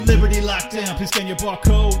Liberty lockdown, please scan your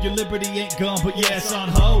barcode. Your liberty ain't gone, but yeah, it's on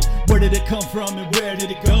hold. Where did it come from and where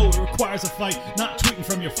did it go? It requires a fight, not tweeting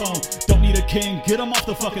from your phone. Don't need a king, get him off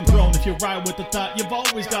the fucking throne. If you ride with the thought, you've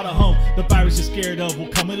always got a home. The virus you're scared of will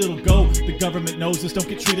come and it'll go. The government knows this, don't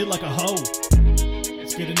get treated like a hoe.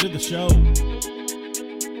 Let's get into the show.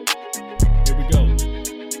 Here we go.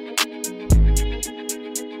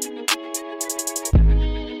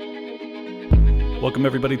 Welcome,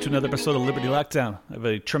 everybody, to another episode of Liberty Lockdown. I have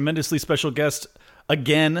a tremendously special guest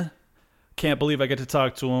again. Can't believe I get to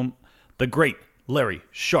talk to him. The great Larry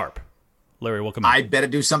Sharpe. Larry, welcome. I better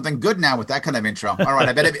do something good now with that kind of intro. All right,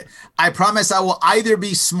 I promise I will either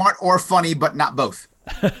be smart or funny, but not both.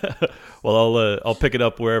 Well, I'll pick it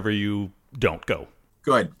up wherever you don't go.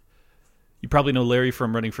 Good. You probably know Larry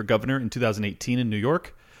from running for governor in 2018 in New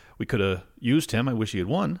York. We could have used him. I wish he had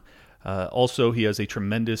won. Also, he has a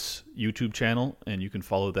tremendous YouTube channel, and you can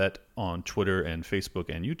follow that on Twitter and Facebook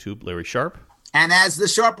and YouTube, Larry Sharpe. And as the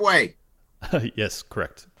Sharpe way. Yes,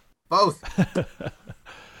 correct. Both.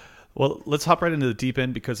 Well, let's hop right into the deep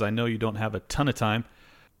end because I know you don't have a ton of time.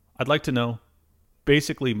 I'd like to know,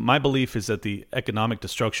 basically, my belief is that the economic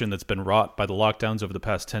destruction that's been wrought by the lockdowns over the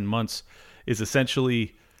past 10 months is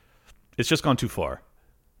essentially, it's just gone too far.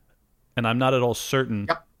 And I'm not at all certain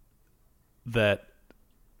that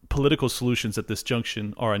political solutions at this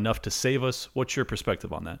junction are enough to save us. What's your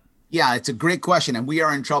perspective on that? Yeah, it's a great question, and we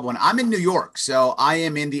are in trouble. And I'm in New York, so I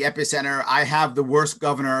am in the epicenter. I have the worst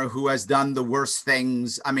governor who has done the worst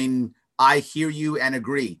things. I mean, I hear you and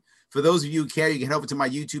agree. For those of you who care, you can head over to my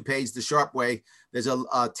YouTube page, The Sharpe Way. There's 10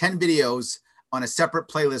 videos on a separate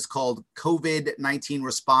playlist called COVID-19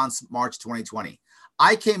 Response March 2020.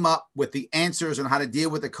 I came up with the answers on how to deal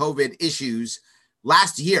with the COVID issues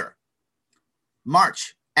last year,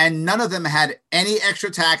 March. And none of them had any extra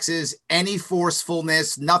taxes, any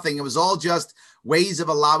forcefulness, nothing. It was all just ways of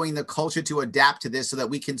allowing the culture to adapt to this so that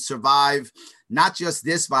we can survive not just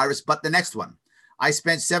this virus, but the next one. I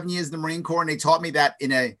spent 7 years in the Marine Corps, and they taught me that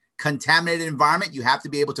in a contaminated environment, you have to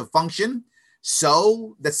be able to function.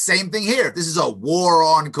 So the same thing here. If this is a war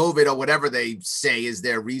on COVID or whatever they say is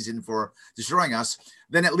their reason for destroying us,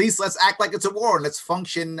 then at least let's act like it's a war and let's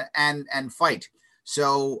function and fight.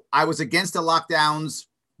 So I was against the lockdowns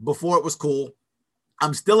before it was cool.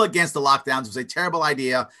 I'm still against the lockdowns. It was a terrible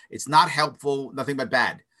idea. It's not helpful, nothing but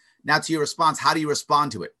bad. Now to your response, how do you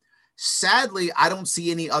respond to it? Sadly, I don't see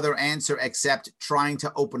any other answer except trying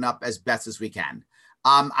to open up as best as we can.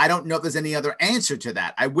 I don't know if there's any other answer to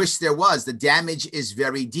that. I wish there was. The damage is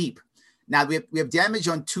very deep. Now we have damage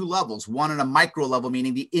on two levels. One on a micro level,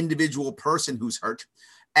 meaning the individual person who's hurt.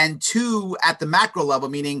 And two, at the macro level,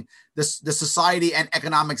 meaning the society and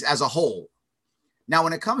economics as a whole. Now,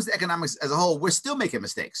 when it comes to economics as a whole, we're still making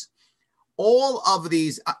mistakes. All of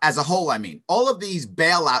these, as a whole, I mean, all of these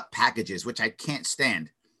bailout packages, which I can't stand.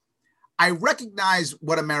 I recognize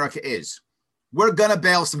what America is. We're going to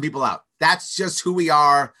bail some people out. That's just who we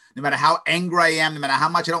are. No matter how angry I am, no matter how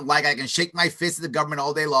much I don't like, I can shake my fist at the government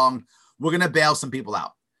all day long. We're going to bail some people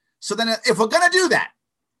out. So then if we're going to do that,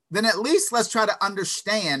 then at least let's try to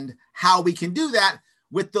understand how we can do that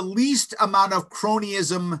with the least amount of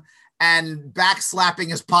cronyism and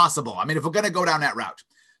backslapping as possible. I mean, if we're going to go down that route.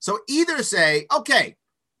 So either say, okay,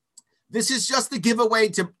 this is just the giveaway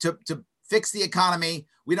to fix the economy.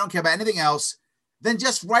 We don't care about anything else. Then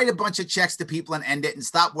just write a bunch of checks to people and end it and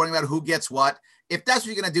stop worrying about who gets what. If that's what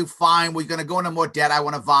you're going to do, fine. We're going to go into more debt. I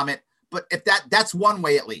want to vomit. But if that's one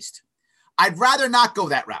way, at least. I'd rather not go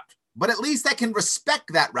that route, but at least I can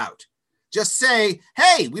respect that route. Just say,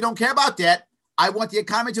 hey, we don't care about debt. I want the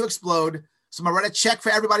economy to explode. So I'm going to write a check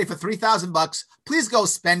for everybody for $3,000. Please go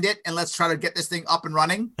spend it, and let's try to get this thing up and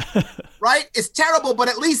running. Right? It's terrible, but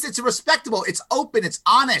at least it's respectable. It's open. It's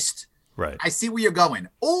honest. Right. I see where you're going.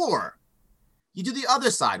 Or you do the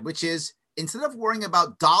other side, which is instead of worrying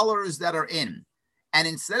about dollars that are in, and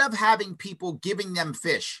instead of having people giving them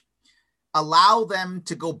fish, allow them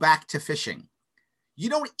to go back to fishing. You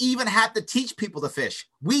don't even have to teach people to fish.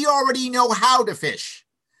 We already know how to fish.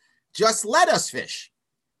 Just let us fish.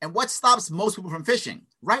 And what stops most people from fishing?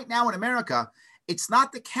 Right now in America, it's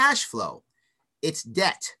not the cash flow, it's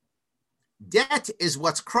debt. Debt is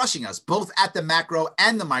what's crushing us, both at the macro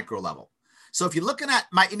and the micro level. So if you're looking at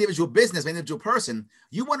my individual business, my individual person,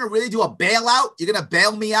 you want to really do a bailout? You're going to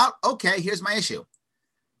bail me out? Okay, here's my issue.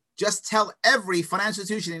 Just tell every financial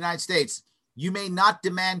institution in the United States, you may not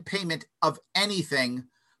demand payment of anything,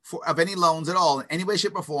 of any loans at all, in any way,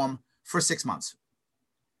 shape, or form, for 6 months.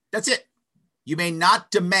 That's it. You may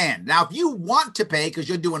not demand. Now, if you want to pay because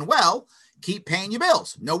you're doing well, keep paying your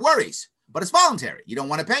bills. No worries. But it's voluntary. You don't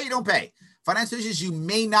want to pay, you don't pay. Financial institutions, you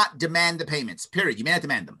may not demand the payments, period. You may not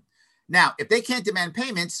demand them. Now, if they can't demand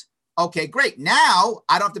payments, okay, great. Now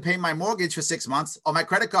I don't have to pay my mortgage for 6 months or my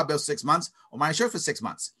credit card bill for 6 months or my insurance for 6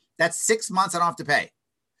 months. That's 6 months I don't have to pay.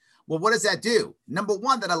 Well, what does that do? Number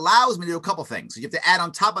one, that allows me to do a couple things. So you have to add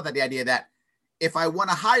on top of that the idea that if I want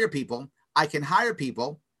to hire people, I can hire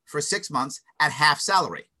people for 6 months at half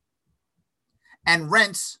salary. And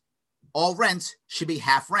all rents should be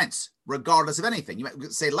half rents, regardless of anything. You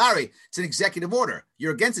might say, Larry, it's an executive order.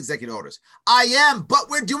 You're against executive orders. I am, but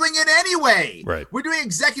we're doing it anyway. Right. We're doing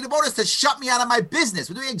executive orders to shut me out of my business.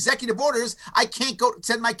 We're doing executive orders. I can't go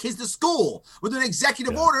send my kids to school. We're doing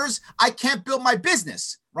executive orders. I can't build my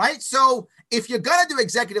business. Right. So if you're going to do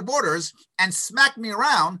executive orders and smack me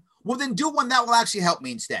around, well, then do one that will actually help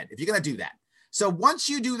me instead, if you're going to do that. So once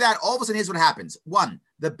you do that, all of a sudden, here's what happens. One,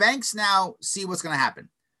 the banks now see what's going to happen.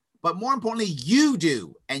 But more importantly, you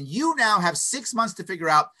do. And you now have 6 months to figure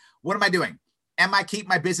out, what am I doing? Am I keeping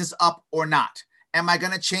my business up or not? Am I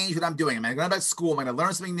going to change what I'm doing? Am I going to go to school? Am I going to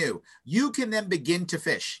learn something new? You can then begin to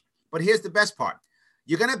fish. But here's the best part.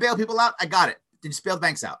 You're going to bail people out? I got it. Then just bail the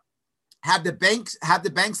banks out. Have the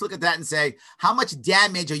banks look at that and say, how much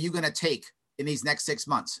damage are you going to take in these next 6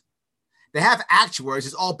 months? They have actuaries,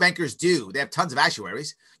 as all bankers do. They have tons of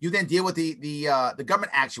actuaries. You then deal with the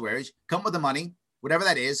government actuaries, come up with the money, whatever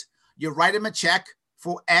that is. You write them a check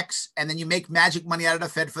for X, and then you make magic money out of the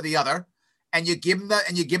Fed for the other, and you give them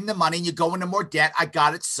the money, and you go into more debt. I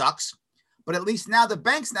got it, sucks, but at least now the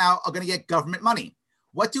banks now are going to get government money.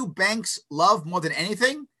 What do banks love more than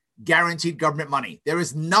anything? Guaranteed government money. There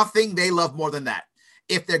is nothing they love more than that.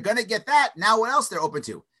 If they're going to get that, now what else they're open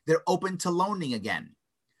to? They're open to loaning again.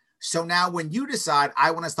 So now when you decide,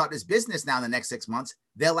 I want to start this business now in the next 6 months,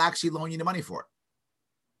 they'll actually loan you the money for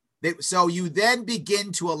it. So you then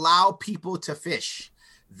begin to allow people to fish.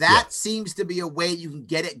 That seems to be a way you can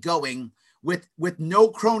get it going with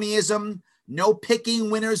no cronyism, no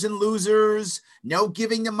picking winners and losers, no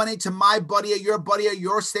giving the money to my buddy or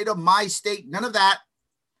your state or my state, none of that.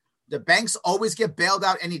 The banks always get bailed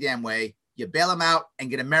out any damn way. You bail them out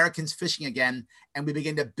and get Americans fishing again, and we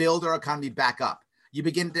begin to build our economy back up. You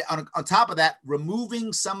begin to, on top of that,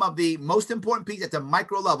 removing some of the most important pieces at the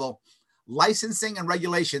micro level, licensing and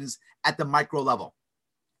regulations at the micro level.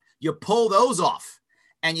 You pull those off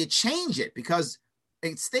and you change it, because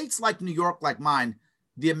in states like New York, like mine,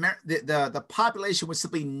 the population would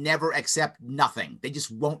simply never accept nothing. They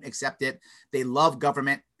just won't accept it. They love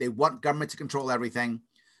government. They want government to control everything.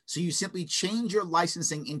 So you simply change your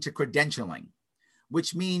licensing into credentialing,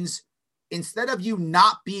 which means instead of you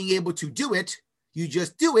not being able to do it, you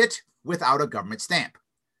just do it without a government stamp,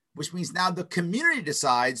 which means now the community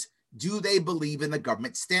decides, do they believe in the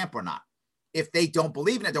government stamp or not? If they don't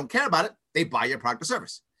believe in it, don't care about it, they buy your product or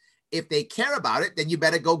service. If they care about it, then you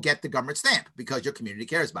better go get the government stamp because your community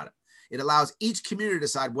cares about it. It allows each community to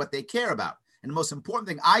decide what they care about. And the most important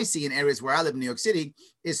thing I see in areas where I live in New York City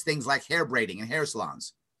is things like hair braiding and hair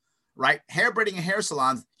salons, right? Hair braiding and hair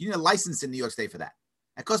salons, you need a license in New York State for that.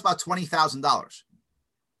 It costs about $20,000.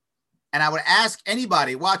 And I would ask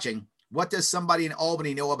anybody watching, what does somebody in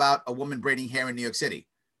Albany know about a woman braiding hair in New York City?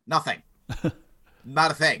 Nothing.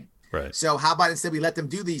 Not a thing. Right. So how about instead we let them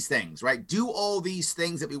do these things, right? Do all these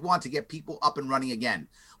things that we want to get people up and running again.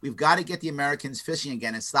 We've got to get the Americans fishing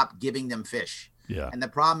again and stop giving them fish. Yeah. And the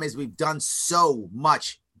problem is we've done so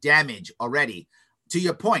much damage already. To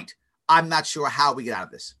your point, I'm not sure how we get out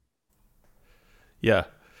of this. Yeah.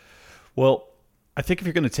 Well, I think if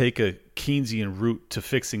you're going to take a Keynesian route to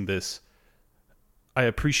fixing this, I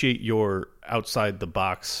appreciate your outside the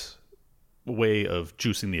box way of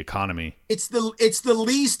juicing the economy. It's the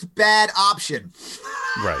least bad option.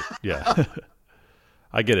 Right. Yeah.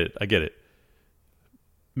 I get it.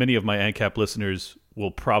 Many of my ANCAP listeners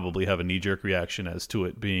will probably have a knee-jerk reaction as to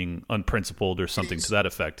it being unprincipled or something to that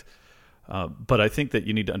effect. But I think that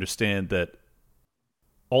you need to understand that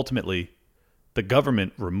ultimately the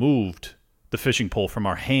government removed the fishing pole from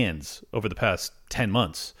our hands over the past 10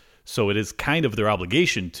 months. So it is kind of their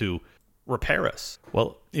obligation to repair us.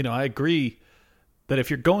 Well, I agree that if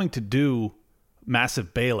you're going to do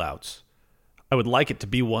massive bailouts, I would like it to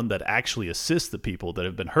be one that actually assists the people that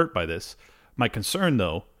have been hurt by this. My concern,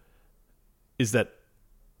 though, is that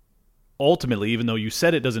ultimately, even though you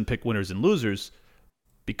said it doesn't pick winners and losers,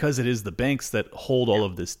 because it is the banks that hold all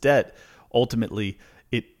of this debt, ultimately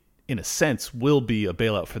it, in a sense, will be a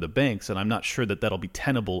bailout for the banks. And I'm not sure that that'll be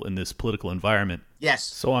tenable in this political environment. Yes.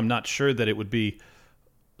 So I'm not sure that it would be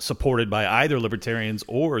supported by either libertarians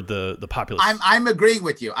or the populace. I'm agreeing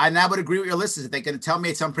with you. And I would agree with your listeners. If they can tell me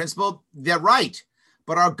it's unprincipled, they're right.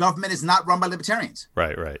 But our government is not run by libertarians.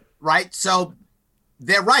 Right. Right. So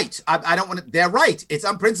they're right. I don't want to. They're right. It's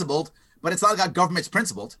unprincipled, but it's not like our government's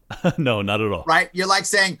principled. No, not at all. Right? You're like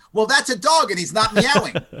saying, well, that's a dog and he's not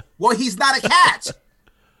meowing. Well, he's not a cat,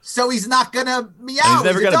 so he's not gonna meow. And he's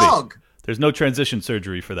never a gonna dog. be. There's no transition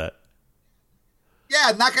surgery for that.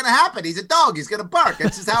 Yeah, not gonna happen. He's a dog. He's gonna bark.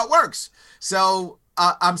 That's just how it works. So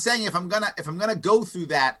I'm saying if I'm gonna go through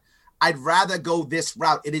that, I'd rather go this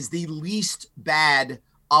route. It is the least bad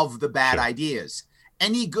of the bad ideas.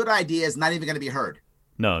 Any good idea is not even going to be heard.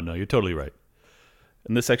 No, you're totally right.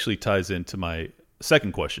 And this actually ties into my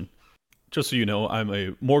second question. Just so you know, I'm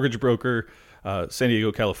a mortgage broker, San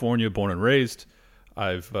Diego, California, born and raised.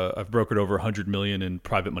 I've brokered over $100 million in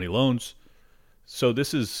private money loans. So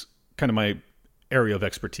this is kind of my area of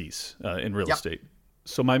expertise in real estate.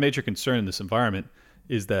 So my major concern in this environment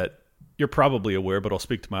is that you're probably aware, but I'll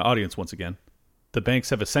speak to my audience once again. The banks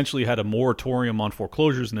have essentially had a moratorium on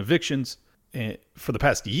foreclosures and evictions for the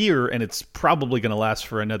past year, and it's probably going to last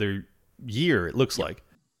for another year, it looks like.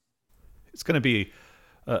 It's going to be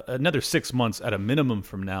another 6 months at a minimum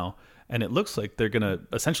from now, and it looks like they're going to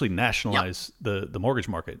essentially nationalize the mortgage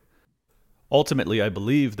market. Ultimately, I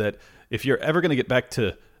believe that if you're ever going to get back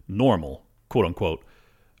to normal, quote unquote,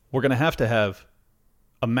 we're going to have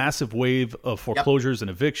a massive wave of foreclosures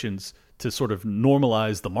and evictions to sort of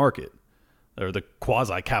normalize the market, or the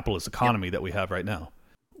quasi-capitalist economy that we have right now.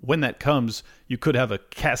 When that comes, you could have a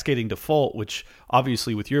cascading default, which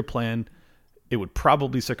obviously with your plan, it would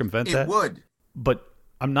probably circumvent that. It would. But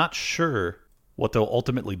I'm not sure what they'll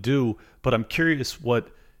ultimately do, but I'm curious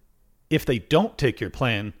if they don't take your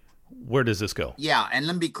plan, where does this go? Yeah, and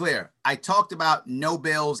let me be clear. I talked about no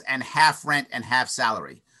bills and half rent and half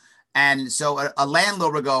salary. And so a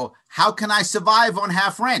landlord will go, how can I survive on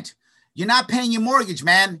half rent? You're not paying your mortgage,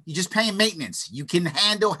 man. You're just paying maintenance. You can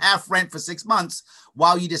handle half rent for 6 months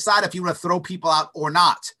while you decide if you want to throw people out or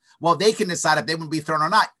not. Well, they can decide if they want to be thrown or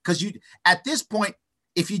not. Because at this point,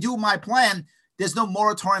 if you do my plan, there's no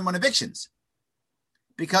moratorium on evictions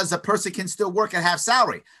because a person can still work at half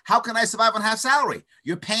salary. How can I survive on half salary?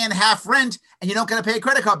 You're paying half rent and you don't got to pay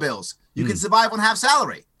credit card bills. You can survive on half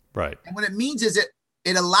salary. Right. And what it means is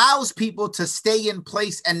it allows people to stay in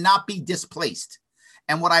place and not be displaced.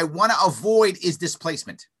 And what I want to avoid is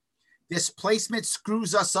displacement. Displacement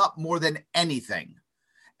screws us up more than anything.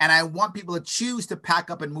 And I want people to choose to pack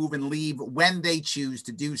up and move and leave when they choose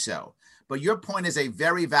to do so. But your point is a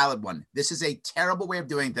very valid one. This is a terrible way of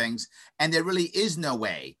doing things. And there really is no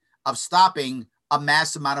way of stopping a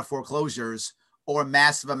massive amount of foreclosures or a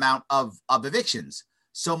massive amount of evictions.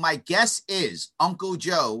 So my guess is Uncle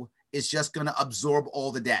Joe is just going to absorb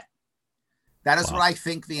all the debt. That is what I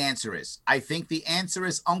think the answer is. I think the answer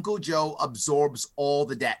is Uncle Joe absorbs all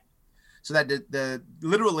the debt. So that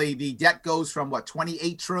literally the debt goes from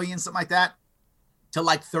 28 trillion, something like that, to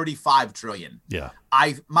like 35 trillion. Yeah.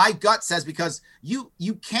 My gut says because you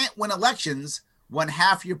can't win elections when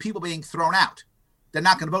half your people being thrown out. They're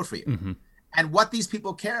not going to vote for you. Mm-hmm. And what these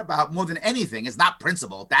people care about more than anything is not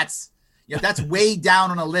principle. That's way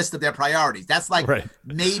down on a list of their priorities. That's like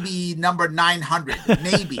maybe number 900,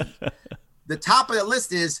 maybe. The top of the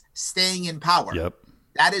list is staying in power. Yep.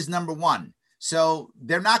 That is number one. So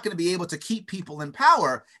they're not going to be able to keep people in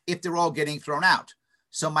power if they're all getting thrown out.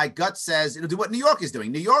 So my gut says it'll do what New York is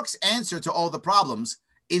doing. New York's answer to all the problems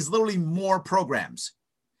is literally more programs,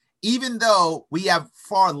 even though we have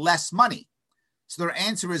far less money. So their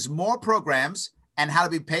answer is more programs. And how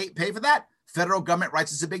do we pay for that? Federal government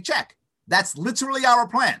writes us a big check. That's literally our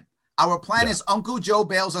plan. Our plan is Uncle Joe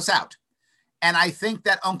bails us out. And I think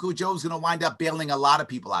that Uncle Joe's going to wind up bailing a lot of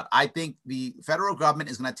people out. I think the federal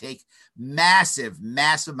government is going to take massive,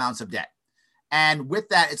 massive amounts of debt. And with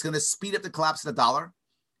that, it's going to speed up the collapse of the dollar.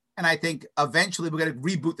 And I think eventually we're going to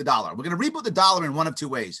reboot the dollar. We're going to reboot the dollar in one of two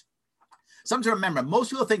ways. Something to remember,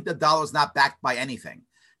 most people think the dollar is not backed by anything.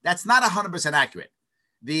 That's not 100% accurate.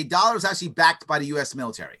 The dollar is actually backed by the U.S.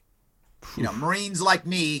 military. Marines like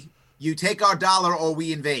me, you take our dollar or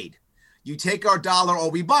we invade. You take our dollar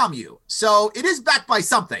or we bomb you. So it is backed by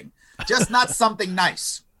something, just not something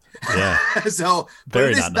nice. Yeah. So but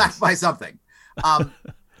it is backed by something.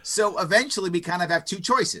 So eventually we kind of have two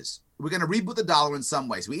choices. We're going to reboot the dollar in some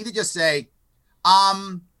ways. We either just say,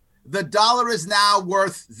 the dollar is now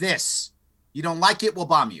worth this. You don't like it, we'll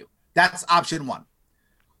bomb you. That's option one.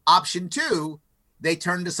 Option two, they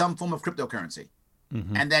turn to some form of cryptocurrency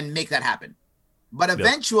and then make that happen. But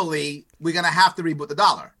eventually we're going to have to reboot the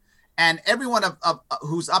dollar. And everyone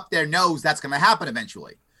who's up there knows that's going to happen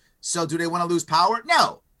eventually. So do they want to lose power?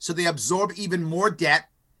 No. So they absorb even more debt,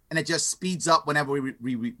 and it just speeds up whenever we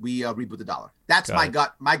reboot the dollar. That's my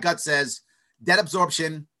gut. My gut says debt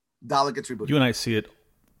absorption, dollar gets rebooted. You and I see it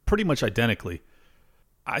pretty much identically.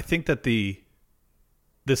 I think that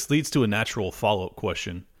this leads to a natural follow-up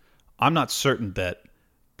question. I'm not certain that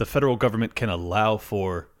the federal government can allow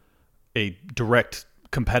for a direct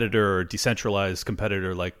competitor or decentralized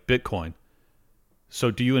competitor like Bitcoin. So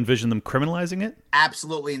do you envision them criminalizing it?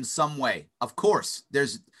 Absolutely, in some way. Of course.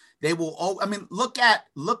 They will. Oh, I mean, look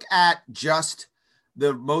at just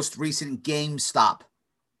the most recent GameStop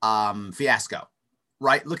fiasco,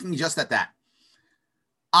 right? Looking just at that.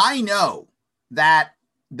 I know that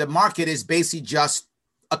the market is basically just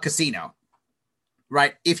a casino,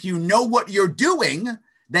 right? If you know what you're doing,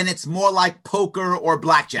 then it's more like poker or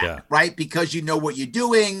blackjack, right? Because you know what you're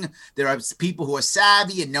doing. There are people who are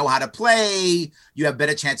savvy and know how to play. You have a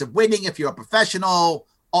better chance of winning if you're a professional.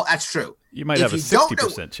 Oh, that's true. You might have a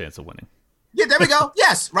 60% chance of winning. Yeah, there we go.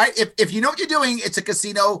 Yes, right. If you know what you're doing, it's a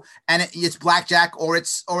casino and it's blackjack or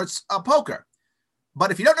it's a poker.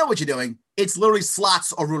 But if you don't know what you're doing, it's literally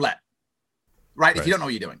slots or roulette, right? If you don't know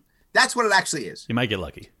what you're doing, that's what it actually is. You might get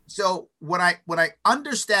lucky. So when I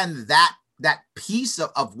understand that piece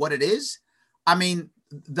of what it is, I mean,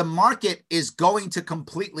 the market is going to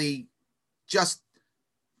completely just.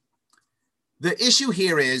 The issue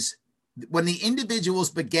here is when the individuals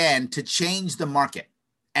began to change the market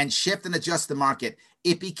and shift and adjust the market,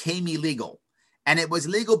 it became illegal. And it was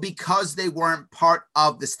legal because they weren't part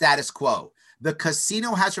of the status quo. The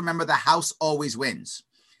casino has to remember the house always wins.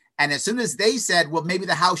 And as soon as they said, well, maybe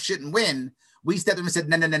the house shouldn't win, we stepped in and said,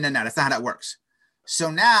 no, that's not how that works.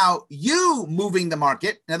 So now you moving the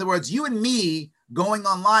market, in other words, you and me going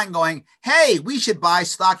online going, hey, we should buy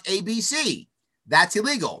stock ABC. That's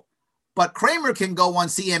illegal. But Cramer can go on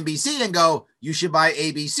CNBC and go, you should buy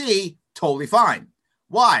ABC. Totally fine.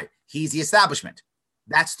 Why? He's the establishment.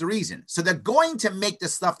 That's the reason. So they're going to make the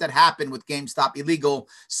stuff that happened with GameStop illegal.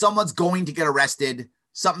 Someone's going to get arrested.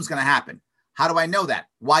 Something's going to happen. How do I know that?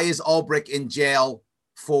 Why is Ulbricht in jail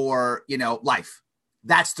for, life?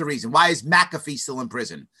 That's the reason. Why is McAfee still in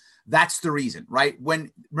prison? That's the reason, right?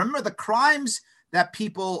 Remember the crimes that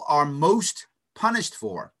people are most punished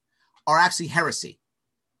for are actually heresy,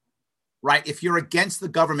 right? If you're against the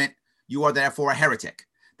government, you are therefore a heretic.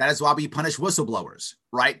 That is why we punish whistleblowers,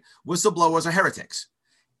 right? Whistleblowers are heretics.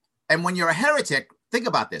 And when you're a heretic, think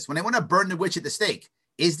about this. When they want to burn the witch at the stake,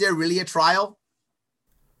 is there really a trial?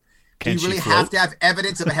 Do you really have to have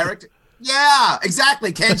evidence of a heretic? Yeah,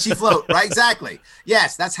 exactly. Can she float? Right? Exactly.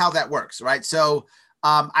 Yes, that's how that works, right? So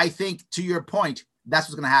I think to your point, that's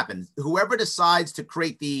what's going to happen. Whoever decides to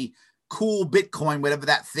create the cool Bitcoin, whatever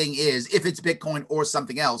that thing is, if it's Bitcoin or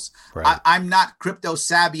something else, right. I'm not crypto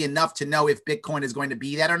savvy enough to know if Bitcoin is going to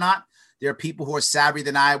be that or not. There are people who are savvier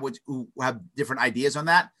than I would who have different ideas on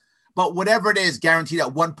that. But whatever it is, guaranteed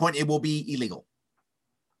at one point it will be illegal,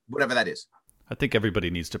 whatever that is. I think everybody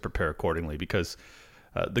needs to prepare accordingly because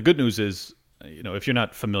the good news is, if you're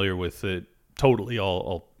not familiar with it totally,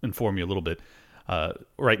 I'll inform you a little bit.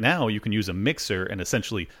 Right now, you can use a mixer and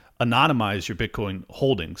essentially anonymize your Bitcoin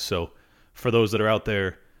holdings. So for those that are out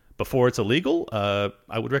there, before it's illegal,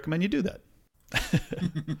 I would recommend you do that.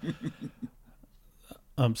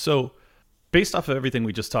 So based off of everything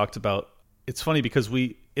we just talked about, it's funny because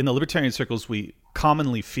in the libertarian circles, we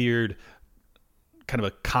commonly feared kind of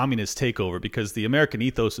a communist takeover because the American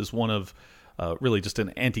ethos is one of really just an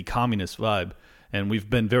anti-communist vibe, and we've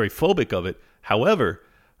been very phobic of it. However,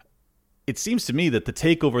 it seems to me that the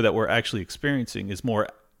takeover that we're actually experiencing is more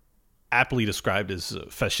aptly described as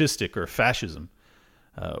fascistic or fascism.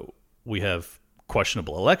 We have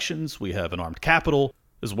questionable elections, we have an armed capital,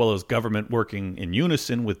 as well as government working in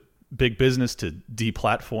unison with big business to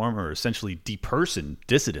deplatform or essentially deperson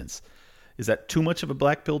dissidents. Is that too much of a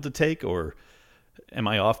black pill to take, or am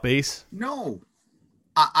I off base? No,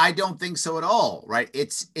 I don't think so at all. Right?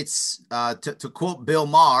 It's to quote Bill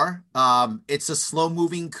Maher, it's a slow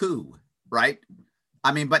moving coup. Right?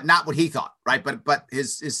 I mean, but not what he thought. Right? But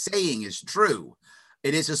his saying is true.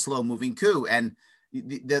 It is a slow moving coup, and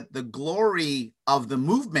the glory of the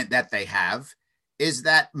movement that they have is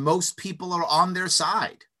that most people are on their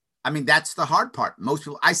side. I mean, that's the hard part. Most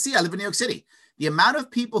people I live in New York City. The amount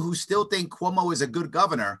of people who still think Cuomo is a good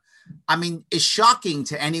governor, I mean, is shocking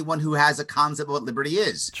to anyone who has a concept of what liberty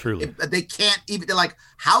is. Truly. They can't even, they're like,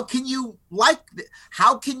 how can you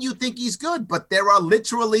think he's good? But there are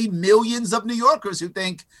literally millions of New Yorkers who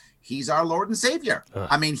think he's our Lord and Savior.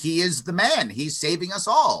 I mean, he is the man. He's saving us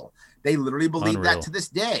all. They literally believe that to this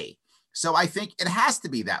day. So I think it has to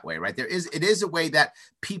be that way, right? It is a way that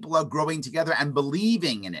people are growing together and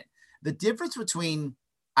believing in it. The difference between,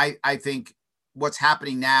 I think, what's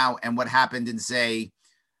happening now and what happened in, say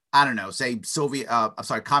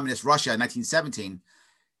communist Russia in 1917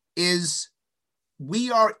 is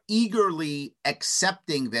we are eagerly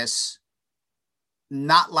accepting this,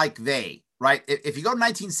 not like they, right? If you go to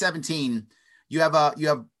 1917, you have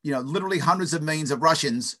literally hundreds of millions of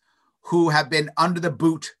Russians who have been under the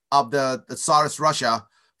boot of the Tsarist Russia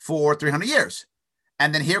for 300 years.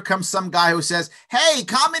 And then here comes some guy who says, hey,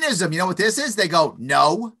 communism, you know what this is? They go,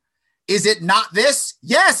 no. Is it not this?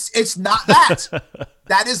 Yes, it's not that.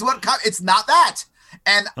 That is what, it's not that.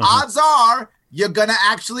 And odds are you're going to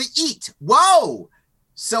actually eat. Whoa.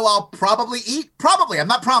 So I'll probably eat. Probably. I'm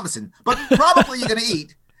not promising, but probably you're going to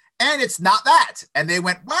eat. And it's not that. And they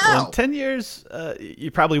went, wow. Well, in 10 years, you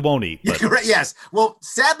probably won't eat. But... Yes. Well,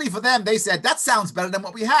 sadly for them, they said, that sounds better than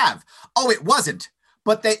what we have. Oh, it wasn't.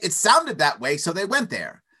 But it sounded that way, so they went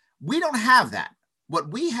there. We don't have that.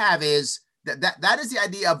 What we have is that is the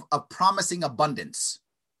idea of promising abundance.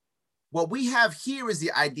 What we have here is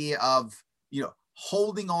the idea of,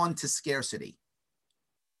 holding on to scarcity.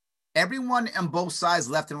 Everyone on both sides,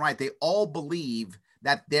 left and right, they all believe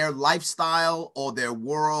that their lifestyle or their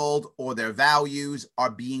world or their values are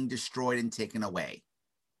being destroyed and taken away.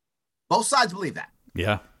 Both sides believe that.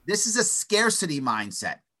 Yeah. This is a scarcity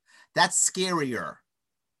mindset. That's scarier.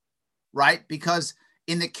 Right? Because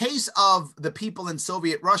in the case of the people in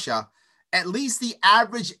Soviet Russia, at least the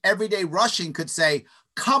average everyday Russian could say,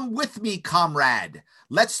 come with me, comrade.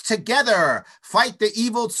 Let's together fight the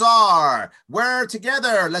evil Tsar. We're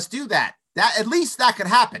together. Let's do that. At least that could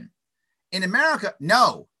happen. In America,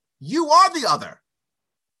 no, you are the other.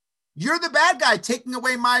 You're the bad guy taking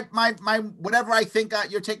away my whatever I think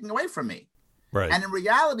you're taking away from me. Right. And in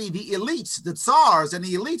reality, the elites, the Tsars and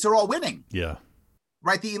the elites are all winning. Yeah.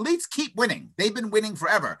 Right? The elites keep winning. They've been winning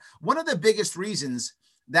forever. One of the biggest reasons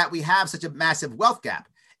that we have such a massive wealth gap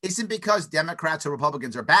isn't because Democrats or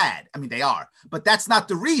Republicans are bad. I mean, they are, but that's not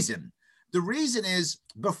the reason. The reason is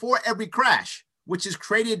before every crash, which is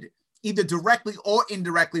created either directly or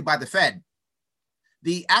indirectly by the Fed,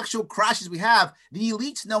 the actual crashes we have, the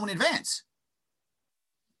elites know in advance.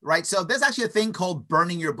 Right? So there's actually a thing called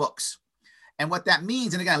burning your books. And what that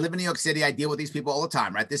means, and again, I live in New York City, I deal with these people all the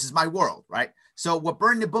time, right? This is my world, right? So what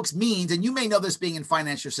burning the books means, and you may know this being in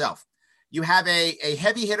finance yourself, you have a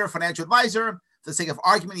heavy hitter financial advisor. For the sake of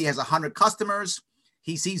argument, he has 100 customers.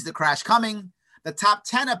 He sees the crash coming. The top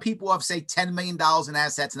 10 are people who have, say, $10 million in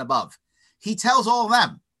assets and above. He tells all of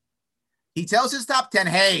them. He tells his top 10,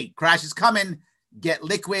 hey, crash is coming. Get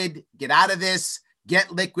liquid. Get out of this.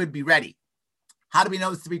 Get liquid. Be ready. How do we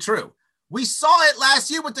know this to be true? We saw it last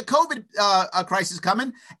year with the COVID crisis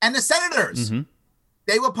coming, and the senators,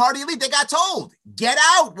 they were party elite. They got told, get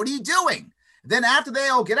out. What are you doing? Then after they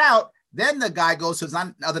all get out, then the guy goes to his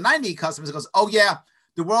other 90 customers and goes, oh, yeah,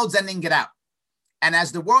 the world's ending. Get out. And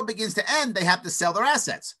as the world begins to end, they have to sell their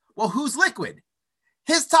assets. Well, who's liquid?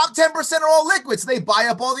 His top 10% are all liquid, so they buy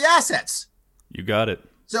up all the assets. You got it.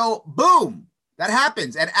 So, boom, that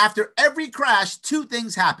happens. And after every crash, two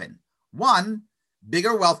things happen. One,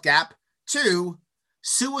 bigger wealth gap. Two,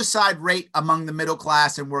 suicide rate among the middle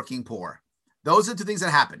class and working poor. Those are the two things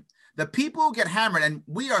that happen. The people who get hammered, and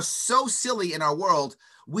we are so silly in our world,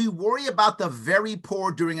 we worry about the very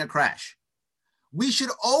poor during a crash. We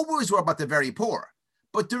should always worry about the very poor.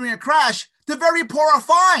 But during a crash, the very poor are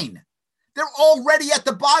fine. They're already at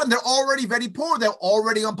the bottom. They're already very poor. They're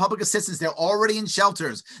already on public assistance. They're already in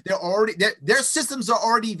shelters. Their systems are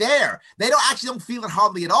already there. They don't feel it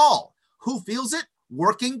hardly at all. Who feels it?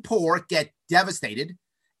 Working poor get devastated,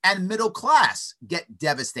 and middle class get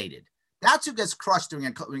devastated. That's who gets crushed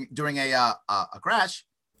during a crash.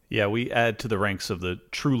 Yeah, we add to the ranks of the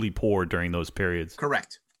truly poor during those periods.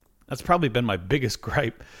 Correct. That's probably been my biggest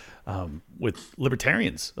gripe with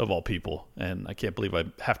libertarians of all people. And I can't believe I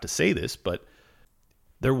have to say this, but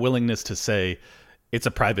their willingness to say it's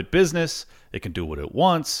a private business, it can do what it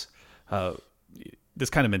wants. This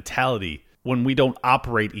kind of mentality when we don't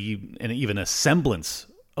operate in even a semblance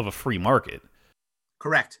of a free market.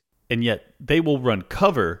 Correct. And yet they will run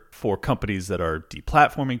cover for companies that are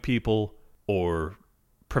deplatforming people or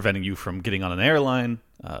preventing you from getting on an airline,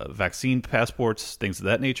 vaccine passports, things of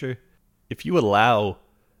that nature. If you allow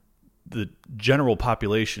the general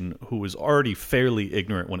population who is already fairly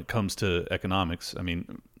ignorant when it comes to economics, I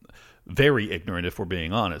mean, very ignorant if we're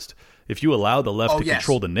being honest, if you allow the left to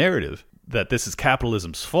control the narrative that this is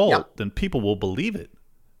capitalism's fault, then people will believe it.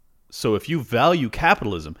 So if you value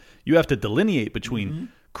capitalism, you have to delineate between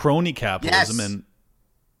crony capitalism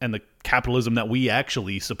and the capitalism that we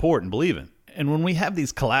actually support and believe in. And when we have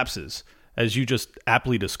these collapses, as you just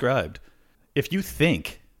aptly described, if you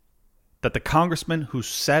think that the congressmen who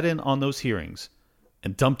sat in on those hearings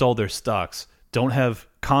and dumped all their stocks don't have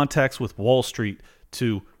contacts with Wall Street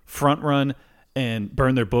to front run and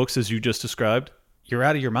burn their books, as you just described, you're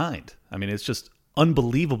out of your mind. I mean, it's just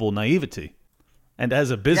unbelievable naivety. And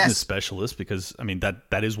as a business specialist, because I mean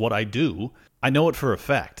that is what I do, I know it for a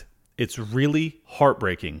fact. It's really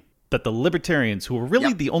heartbreaking that the libertarians, who are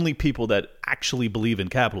really the only people that actually believe in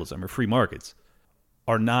capitalism or free markets,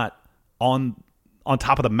 are not on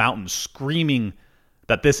top of the mountain screaming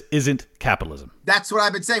that this isn't capitalism. That's what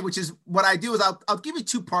I've been saying, which is what I do is I'll give you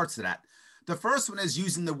two parts to that. The first one is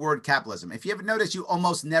using the word capitalism. If you ever notice, you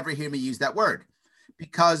almost never hear me use that word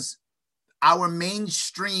because our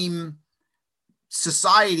mainstream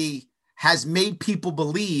society has made people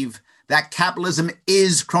believe that capitalism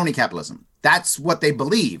is crony capitalism. That's what they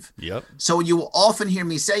believe. Yep. So you will often hear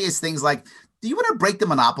me say is things like, do you want to break the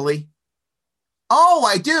monopoly? Oh,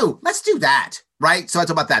 I do. Let's do that. Right. So I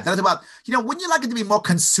talk about that. Then I talk about, wouldn't you like it to be more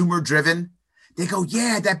consumer driven? They go,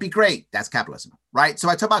 yeah, that'd be great. That's capitalism. Right. So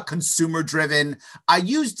I talk about consumer driven. I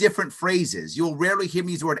use different phrases. You'll rarely hear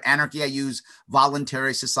me use the word anarchy. I use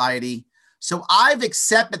voluntary society. So I've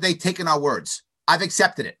accepted they've taken our words. I've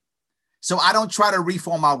accepted it. So I don't try to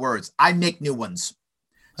reform our words. I make new ones.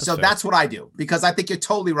 So that's what I do, because I think you're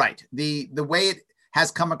totally right. The way it has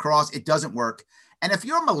come across, it doesn't work. And if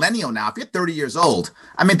you're a millennial now, if you're 30 years old,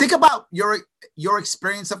 I mean, think about your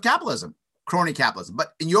experience of capitalism, crony capitalism,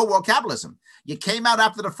 but in your world, capitalism. You came out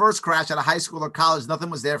after the first crash out of high school or college, nothing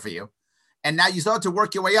was there for you. And now you start to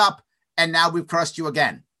work your way up, and now we've crushed you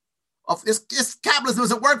again. This capitalism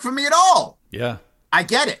doesn't work for me at all. Yeah. I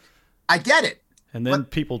get it. And then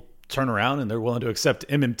people turn around and they're willing to accept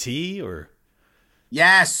MMT or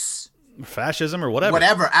fascism or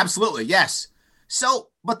whatever. Absolutely. Yes. So,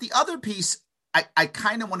 but the other piece I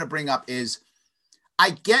kind of want to bring up is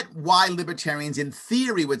I get why libertarians in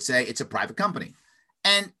theory would say it's a private company.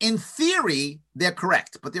 And in theory, they're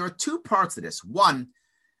correct. But there are two parts to this. One,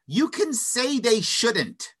 you can say they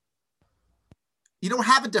shouldn't. You don't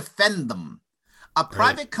have to defend them. A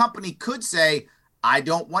private company could say, I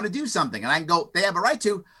don't want to do something. And I can go, they have a right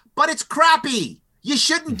to, but it's crappy. You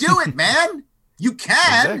shouldn't do it, man. You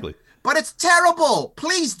can, but it's terrible.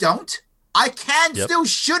 Please don't. I can still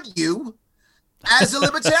should you as a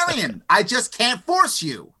libertarian. I just can't force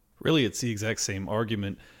you. Really, it's the exact same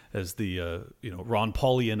argument as the Ron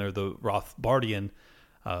Paulian or the Rothbardian.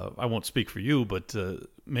 I won't speak for you, but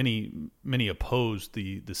many opposed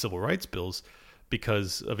the civil rights bills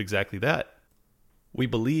because of exactly that. We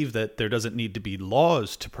believe that there doesn't need to be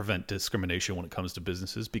laws to prevent discrimination when it comes to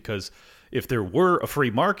businesses, because if there were a free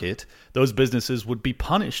market, those businesses would be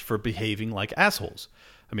punished for behaving like assholes.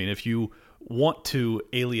 I mean, if you want to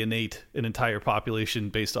alienate an entire population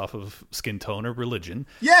based off of skin tone or religion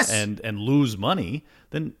and lose money,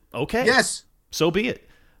 then okay. Yes. So be it.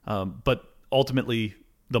 But ultimately,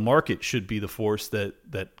 the market should be the force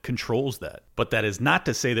that controls that. But that is not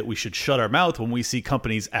to say that we should shut our mouth when we see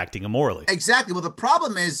companies acting immorally. Exactly. Well, the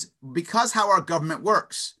problem is because how our government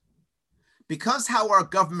works,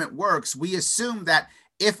 we assume that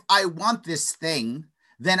if I want this thing,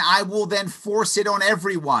 then I will then force it on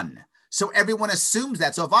everyone. So everyone assumes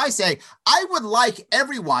that. So if I say, I would like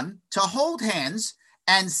everyone to hold hands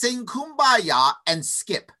and sing Kumbaya and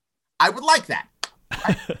skip, I would like that.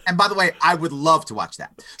 And by the way, I would love to watch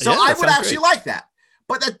that. So I would actually like that.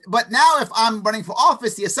 But now if I'm running for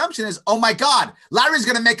office, the assumption is, oh my God, Larry's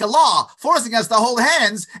going to make a law forcing us to hold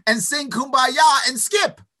hands and sing Kumbaya and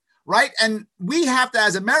skip, right? And we have to,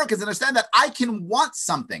 as Americans, understand that I can want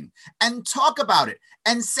something and talk about it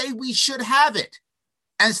and say we should have it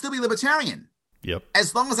and still be libertarian. Yep.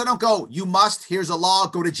 As long as I don't go, you must, here's a law,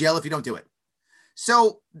 go to jail if you don't do it.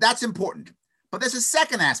 So that's important. But there's a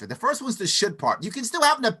second aspect. The first one's the should part. You can still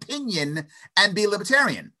have an opinion and be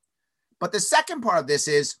libertarian. But the second part of this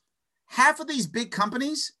is half of these big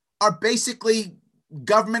companies are basically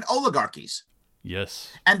government oligarchies.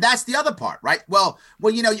 Yes. And that's the other part, right? Well, how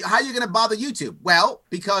are you going to bother YouTube? Well,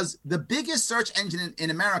 because the biggest search engine in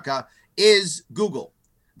America is Google.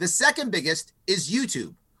 The second biggest is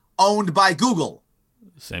YouTube, owned by Google.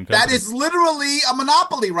 Same company. That is literally a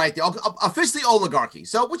monopoly right there, officially oligarchy.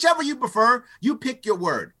 So whichever you prefer, you pick your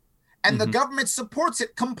word. And the government supports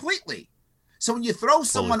it completely. So when you throw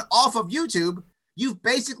someone off of YouTube, you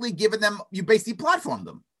basically platformed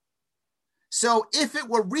them. So if it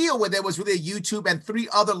were real, where there was really a YouTube and 3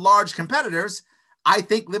 other large competitors, I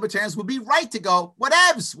think libertarians would be right to go,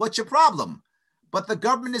 whatevs, what's your problem? But the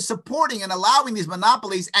government is supporting and allowing these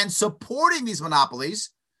monopolies and supporting these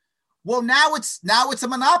monopolies. Well, now it's a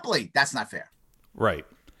monopoly. That's not fair. Right.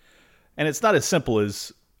 And it's not as simple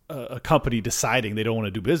as a company deciding they don't want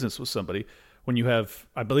to do business with somebody. When you have,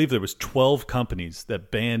 I believe there was 12 companies that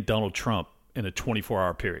banned Donald Trump in a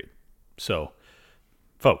 24-hour period. So,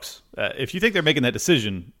 folks, if you think they're making that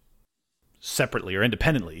decision separately or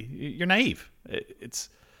independently, you're naive. It's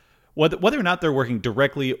whether or not they're working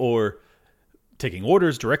directly or taking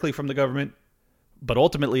orders directly from the government, but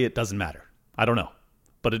ultimately it doesn't matter. I don't know,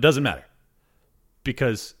 but it doesn't matter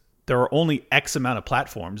because there are only X amount of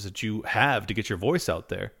platforms that you have to get your voice out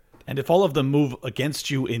there. And if all of them move against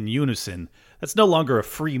you in unison, that's no longer a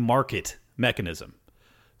free market mechanism.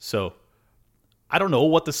 So I don't know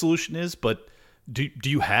what the solution is, but do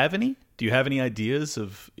you have any? Do you have any ideas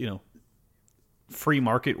of, free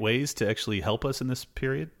market ways to actually help us in this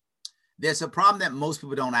period? There's a problem that most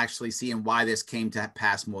people don't actually see and why this came to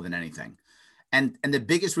pass more than anything. And the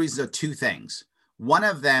biggest reasons are two things. One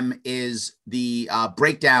of them is the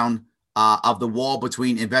breakdown of the wall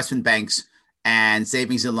between investment banks and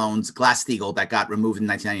savings and loans, Glass-Steagall, that got removed in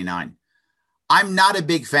 1999. I'm not a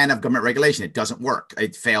big fan of government regulation. It doesn't work.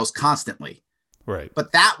 It fails constantly. Right.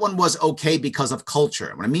 But that one was okay because of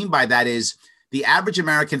culture. What I mean by that is the average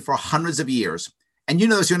American for hundreds of years, and you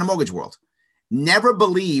know this, you're in the mortgage world, never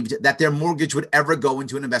believed that their mortgage would ever go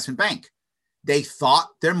into an investment bank. They thought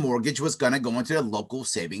their mortgage was going to go into their local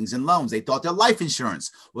savings and loans. They thought their life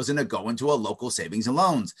insurance was going to go into a local savings and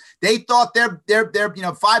loans. They thought their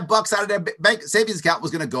 $5 out of their bank savings account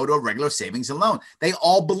was going to go to a regular savings and loan. They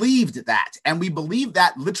all believed that. And we believed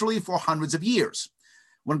that literally for hundreds of years.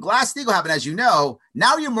 When Glass-Steagall happened, as you know,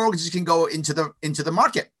 now your mortgages can go into the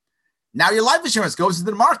market. Now your life insurance goes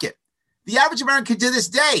into the market. The average American to this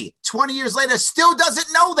day, 20 years later, still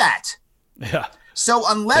doesn't know that. Yeah. So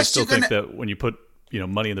unless you're going to think that when you put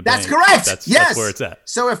money in the bank, that's correct. That's where it's at.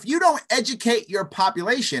 So if you don't educate your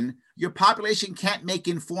population can't make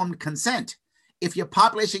informed consent. If your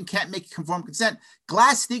population can't make informed consent,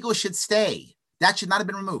 Glass-Steagall should stay. That should not have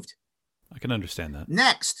been removed. I can understand that.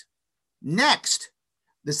 Next,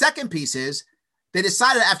 the second piece is they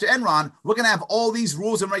decided after Enron, we're going to have all these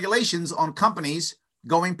rules and regulations on companies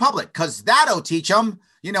going public because that'll teach them.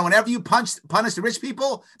 Whenever you punish the rich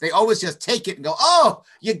people, they always just take it and go, oh,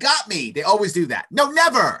 you got me. They always do that. No,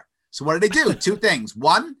 never. So what did they do? Two things.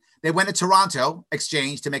 One, they went to Toronto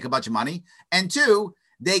Exchange to make a bunch of money. And two,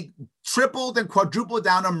 they tripled and quadrupled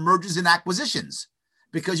down on mergers and acquisitions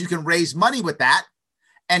because you can raise money with that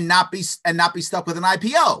and not be stuck with an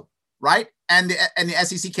IPO, right? And the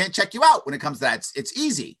SEC can't check you out when it comes to that. It's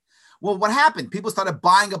easy. Well, what happened? People started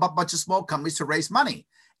buying up a bunch of small companies to raise money.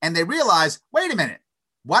 And they realized, wait a minute,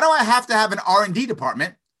 why do I have to have an R&D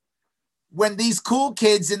department when these cool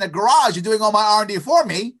kids in the garage are doing all my R&D for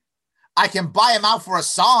me? I can buy them out for a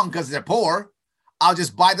song because they're poor. I'll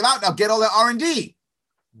just buy them out and I'll get all their R&D.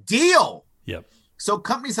 Deal. Yep. So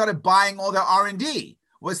companies started buying all their R&D.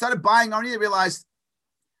 When they started buying R&D, they realized,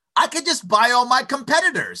 I could just buy all my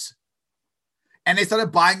competitors. And they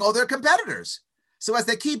started buying all their competitors. So as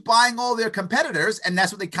they keep buying all their competitors, and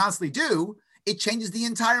that's what they constantly do, it changes the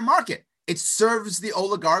entire market. It serves the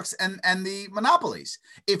oligarchs and the monopolies.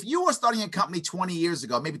 If you were starting a company 20 years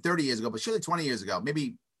ago, maybe 30 years ago, but surely 20 years ago,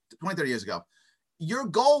 maybe 20, 30 years ago, your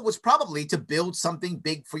goal was probably to build something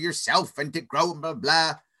big for yourself and to grow and blah,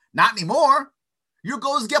 blah. Not anymore. Your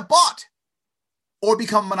goal is to get bought or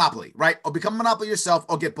become a monopoly, right? Or become a monopoly yourself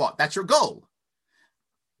or get bought. That's your goal.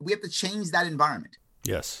 We have to change that environment.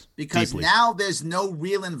 Yes. Because deeply. Now there's no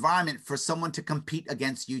real environment for someone to compete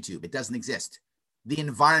against YouTube. It doesn't exist. The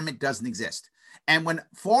environment doesn't exist. And when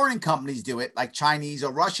foreign companies do it, like Chinese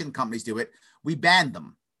or Russian companies do it, we ban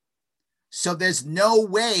them. So there's no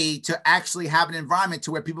way to actually have an environment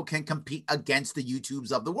to where people can compete against the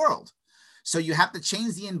YouTubes of the world. So you have to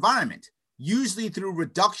change the environment, usually through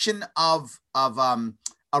reduction of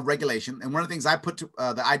regulation. And one of the things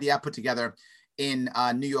the idea I put together in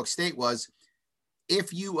New York State was,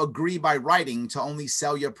 if you agree by writing to only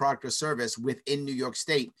sell your product or service within New York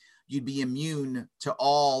State, you'd be immune to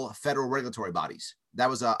all federal regulatory bodies. That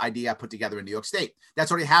was an idea I put together in New York State. That's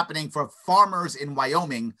already happening for farmers in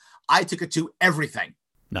Wyoming. I took it to everything.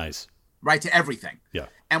 Nice. Right, to everything. Yeah.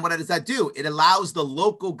 And what does that do? It allows the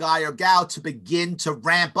local guy or gal to begin to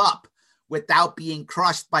ramp up without being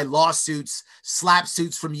crushed by lawsuits, slap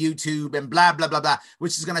suits from YouTube and blah, blah, blah, blah,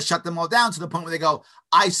 which is going to shut them all down to the point where they go,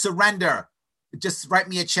 I surrender. Just write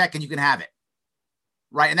me a check and you can have it.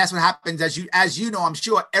 Right. And that's what happens as you know, I'm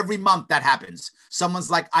sure every month that happens.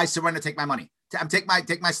 Someone's like, I surrender, take my money. Take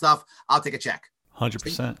my stuff. I'll take a check.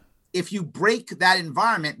 100%. If you break that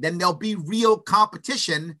environment, then there'll be real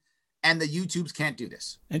competition and the YouTubes can't do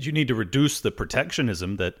this. And you need to reduce the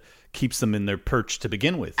protectionism that keeps them in their perch to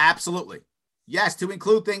begin with. Absolutely. Yes. To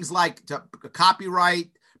include things like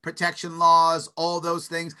copyright protection laws, all those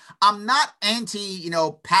things. I'm not anti,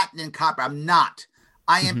 patent and copyright. I'm not.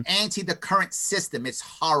 I am anti the current system. It's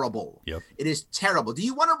horrible. Yep. It is terrible. Do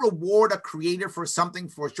you want to reward a creator for something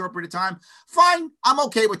for a short period of time? Fine. I'm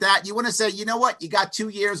okay with that. You want to say, you know what? You got 2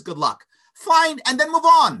 years. Good luck. Fine. And then move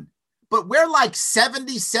on. But we're like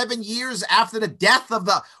 77 years after the death of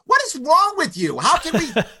the, what is wrong with you? How can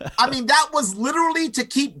we, I mean, that was literally to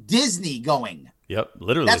keep Disney going. Yep,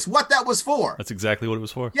 literally. That's what that was for. That's exactly what it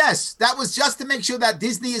was for. Yes, that was just to make sure that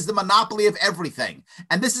Disney is the monopoly of everything.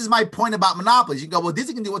 And this is my point about monopolies. You can go, well,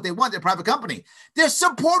 Disney can do what they want. They're a private company. They're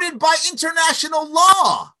supported by international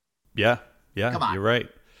law. Yeah, Come on. You're right.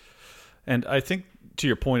 And I think to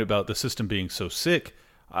your point about the system being so sick,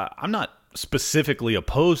 I'm not specifically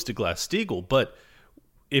opposed to Glass-Steagall, but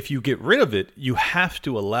if you get rid of it, you have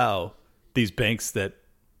to allow these banks that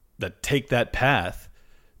take that path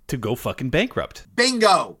to go fucking bankrupt.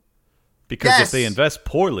 Bingo. Because Yes. if they invest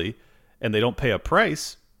poorly and they don't pay a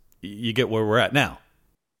price, you get where we're at now.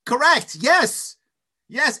 Correct. Yes.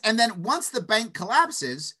 Yes. And then once the bank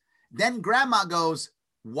collapses, then grandma goes,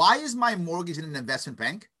 why is my mortgage in an investment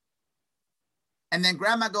bank? And then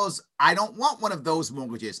grandma goes, I don't want one of those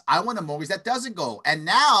mortgages. I want a mortgage that doesn't go. And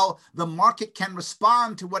now the market can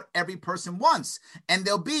respond to what every person wants. And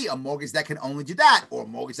there'll be a mortgage that can only do that, or a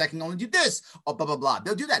mortgage that can only do this, or blah, blah, blah.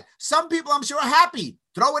 They'll do that. Some people, I'm sure, are happy.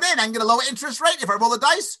 Throw it in. I can get a lower interest rate. If I roll the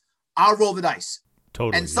dice, I'll roll the dice.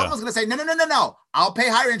 Totally. And someone's going to say, no. I'll pay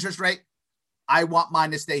higher interest rate. I want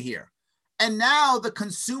mine to stay here. And now the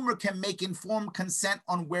consumer can make informed consent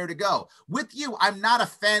on where to go. With you, I'm not a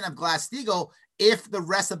fan of Glass-Steagall if the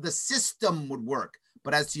rest of the system would work.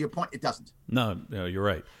 But as to your point, it doesn't. No, you're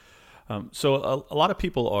right. So a lot of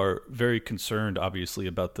people are very concerned, obviously,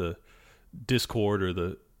 about the discord or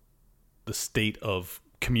the state of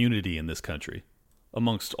community in this country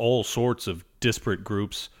amongst all sorts of disparate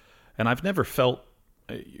groups. And I've never felt,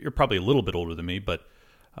 you're probably a little bit older than me, but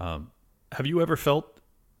have you ever felt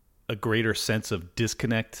a greater sense of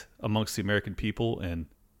disconnect amongst the American people? And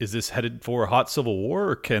is this headed for a hot civil war,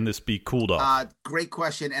 or can this be cooled off? Great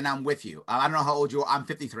question, and I'm with you. I don't know how old you are. I'm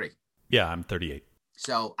 53. Yeah, I'm 38.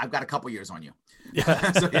 So I've got a couple years on you.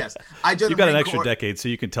 Yeah. So yes, I joined You've the got an Marine extra Corps. decade, so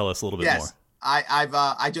you can tell us a little bit more. Yes,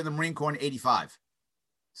 I joined the Marine Corps in '85.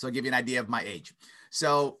 So I'll give you an idea of my age.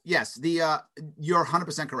 So yes, you're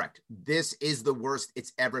 100% correct. This is the worst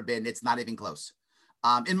it's ever been. It's not even close.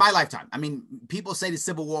 In my lifetime. I mean, people say the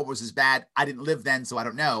Civil War was as bad. I didn't live then, so I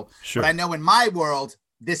don't know. Sure. But I know in my world,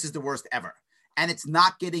 this is the worst ever. And it's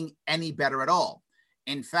not getting any better at all.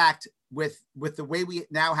 In fact, with the way we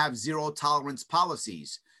now have zero tolerance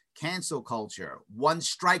policies, cancel culture, one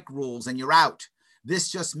strike rules, and you're out.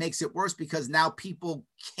 This just makes it worse because now people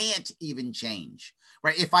can't even change,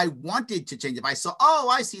 right? If I wanted to change, if I saw,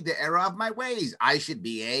 I see the error of my ways, I should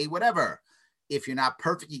be a whatever. If you're not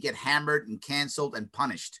perfect, you get hammered and canceled and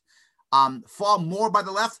punished. Far more by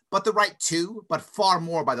the left, but the right too, but far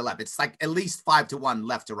more by the left. It's like at least 5-1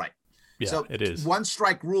 left to right. Yeah, so it is. One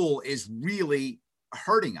strike rule is really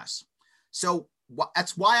hurting us. So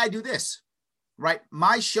that's why I do this, right?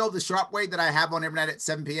 My show, The Sharp Way, that I have on every night at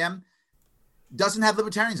 7 p.m. doesn't have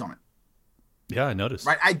libertarians on it. Yeah, I noticed.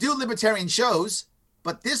 Right? I do libertarian shows,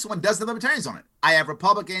 but this one doesn't have libertarians on it. I have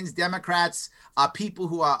Republicans, Democrats, people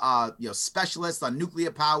who are specialists on nuclear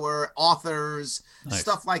power, authors,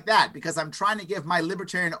 stuff like that, because I'm trying to give my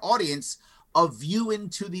libertarian audience a view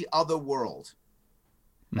into the other world.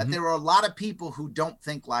 That there are a lot of people who don't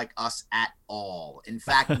think like us at all. In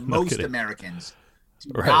fact, most Americans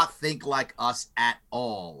do not think like us at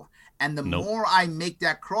all. And the more I make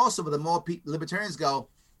that crossover, the more libertarians go,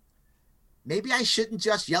 maybe I shouldn't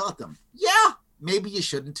just yell at them. Yeah. Maybe you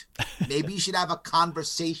shouldn't. Maybe you should have a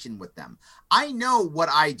conversation with them. I know what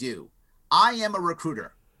I do. I am a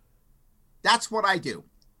recruiter. That's what I do.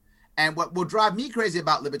 And what will drive me crazy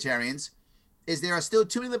about libertarians is there are still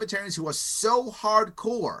too many libertarians who are so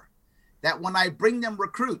hardcore that when I bring them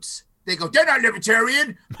recruits, they go, they're not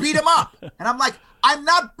libertarian, beat them up. And I'm like, I'm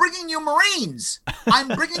not bringing you Marines. I'm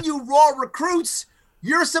bringing you raw recruits.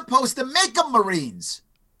 You're supposed to make them Marines.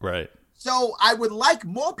 Right. So I would like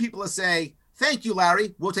more people to say, thank you,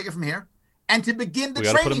 Larry. We'll take it from here. And to begin the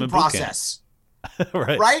training process.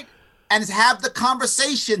 Right? And have the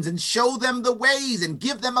conversations and show them the ways and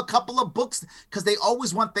give them a couple of books because they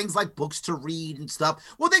always want things like books to read and stuff.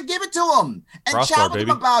 Well, then give it to them and challenge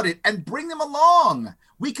them about it and bring them along.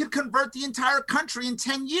 We could convert the entire country in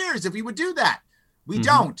 10 years if we would do that. We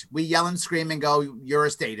don't. We yell and scream and go, you're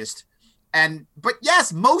a statist. But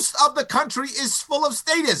yes, most of the country is full of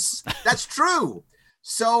statists. That's true.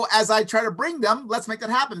 So as I try to bring them, let's make that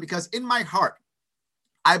happen because in my heart,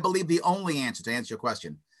 I believe the only answer to answer your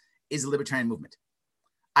question is the libertarian movement.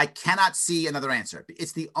 I cannot see another answer.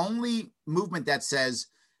 It's the only movement that says,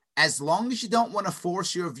 as long as you don't want to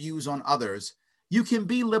force your views on others, you can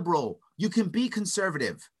be liberal, you can be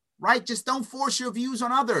conservative, right? Just don't force your views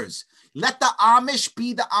on others. Let the Amish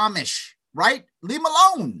be the Amish, right? Leave them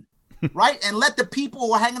alone, right? And let the people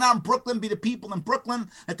who are hanging out in Brooklyn be the people in Brooklyn.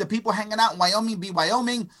 Let the people hanging out in Wyoming be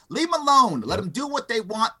Wyoming. Leave them alone. Let them do what they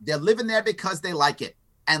want. They're living there because they like it,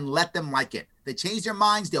 and let them like it. They change their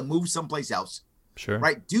minds, they'll move someplace else. Sure.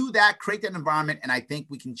 Right? Do that, create that environment, and I think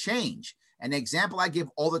we can change. And the example I give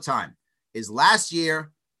all the time is last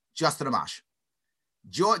year, Justin Amash,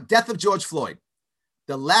 death of George Floyd.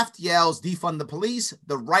 The left yells, defund the police.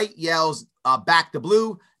 The right yells, back the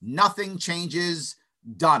blue. Nothing changes.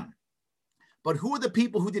 Done. But who are the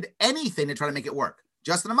people who did anything to try to make it work?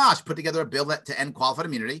 Justin Amash put together a bill to end qualified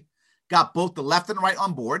immunity, got both the left and the right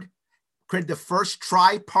on board, created the first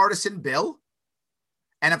tripartisan bill.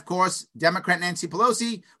 And of course, Democrat Nancy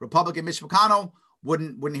Pelosi, Republican Mitch McConnell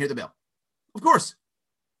wouldn't hear the bill. Of course,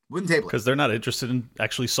 wouldn't table it. Because they're not interested in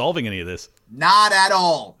actually solving any of this. Not at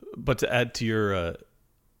all. But to add to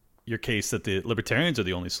your case that the libertarians are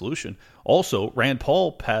the only solution, also, Rand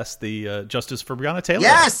Paul passed the Justice for Breonna Taylor.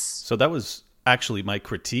 Yes! So that was actually my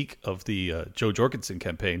critique of the Joe Jorgensen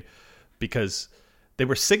campaign, because they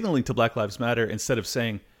were signaling to Black Lives Matter instead of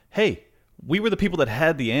saying, hey, we were the people that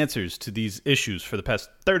had the answers to these issues for the past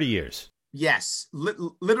 30 years. Yes.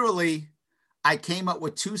 Literally, I came up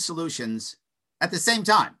with two solutions at the same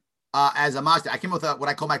time. As a master, I came up with what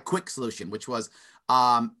I call my quick solution, which was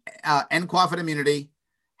end qualified immunity,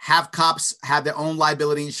 have cops have their own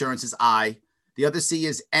liability insurance is I. The other C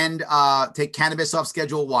is take cannabis off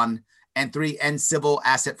Schedule 1. And 3, end civil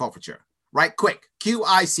asset forfeiture. Right? Quick.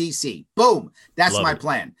 QICC. Boom. That's my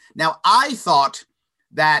plan. Now, I thought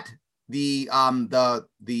that the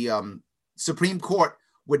Supreme Court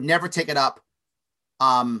would never take it up.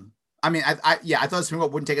 I thought the Supreme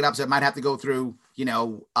Court wouldn't take it up, so it might have to go through,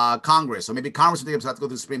 Congress, or maybe Congress would take it up, so it have to go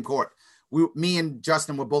through the Supreme Court. Me and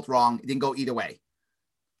Justin were both wrong. It didn't go either way.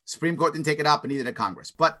 Supreme Court didn't take it up, and neither did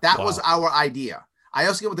Congress. But that was our idea. I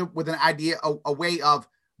also came with an idea, a way of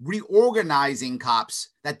reorganizing cops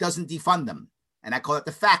that doesn't defund them. And I call it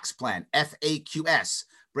the FACS plan, FAQS,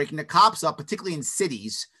 breaking the cops up, particularly in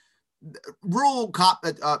cities. Rural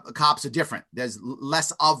cops are different. There's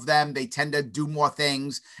less of them. They tend to do more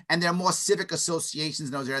things. And there are more civic associations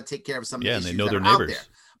in those areas that take care of some of the issues and they know that their are neighbors. out there.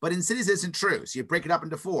 But in cities, it isn't true. So you break it up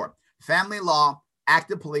into 4. Family law,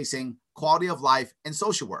 active policing, quality of life, and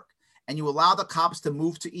social work. And you allow the cops to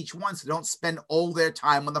move to each one so they don't spend all their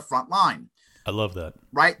time on the front line. I love that.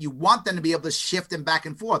 Right? You want them to be able to shift them back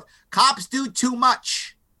and forth. Cops do too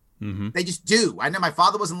much. Mm-hmm. They just do. I know my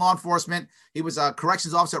father was in law enforcement. He was a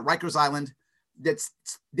corrections officer at Rikers Island.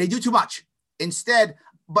 They do too much. Instead,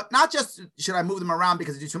 but not just should I move them around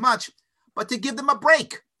because they do too much, but to give them a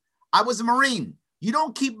break. I was a Marine. You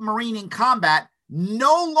don't keep a Marine in combat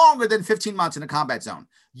no longer than 15 months in a combat zone,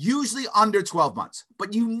 usually under 12 months.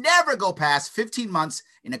 But you never go past 15 months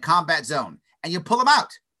in a combat zone, and you pull them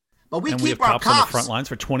out. But we keep our cops on the front lines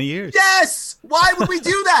for 20 years. Yes. Why would we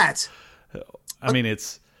do that? I mean,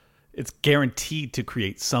 it's guaranteed to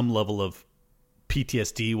create some level of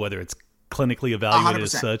PTSD, whether it's clinically evaluated 100%.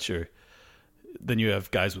 As such, or then you have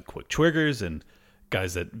guys with quick triggers and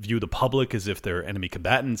guys that view the public as if they're enemy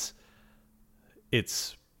combatants.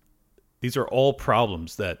 These are all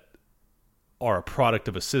problems that are a product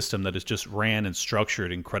of a system that is just ran and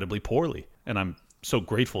structured incredibly poorly. And I'm so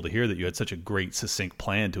grateful to hear that you had such a great, succinct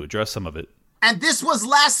plan to address some of it. And this was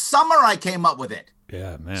last summer I came up with it.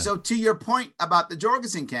 Yeah, man. So to your point about the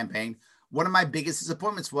Jorgensen campaign, one of my biggest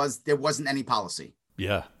disappointments was there wasn't any policy.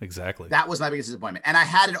 Yeah, exactly. That was my biggest disappointment. And I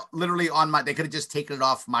had it literally they could have just taken it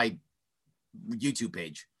off my YouTube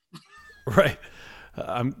page. Right.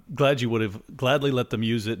 I'm glad you would have gladly let them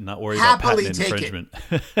use it and not worry about patent infringement.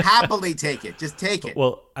 Happily take it. Just take it.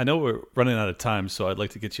 Well, I know we're running out of time, so I'd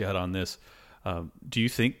like to get you out on this. Do you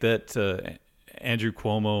think that Andrew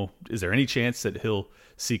Cuomo, is there any chance that he'll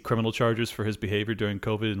seek criminal charges for his behavior during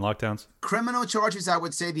COVID and lockdowns? Criminal charges, I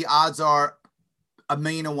would say the odds are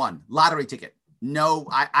 1,000,000 to 1. Lottery ticket. No,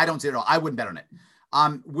 I don't see it at all. I wouldn't bet on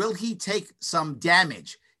it. Will he take some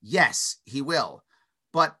damage? Yes, he will.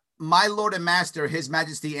 But my Lord and Master, His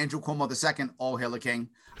Majesty Andrew Cuomo II, all hail the king,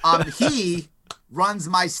 he runs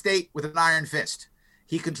my state with an iron fist.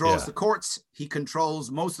 He controls the courts. He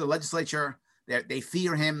controls most of the legislature. They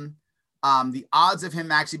fear him. The odds of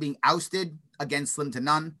him actually being ousted against slim to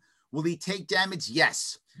none. Will he take damage?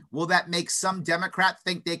 Yes. Will that make some Democrat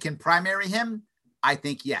think they can primary him? I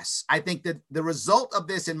think yes. I think that the result of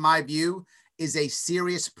this, in my view, is a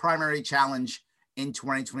serious primary challenge in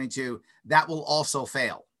 2022, that will also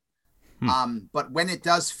fail. But when it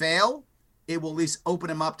does fail, it will at least open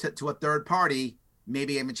him up to a third party,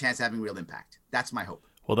 maybe have a chance of having real impact. That's my hope.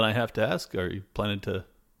 Well, then I have to ask, are you planning to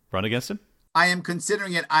run against him? I am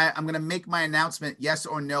considering it. I'm going to make my announcement, yes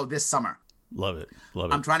or no, this summer. Love it.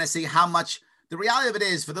 Love it. I'm trying to see how much. The reality of it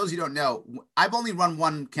is, for those who don't know, I've only run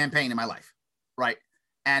one campaign in my life, right?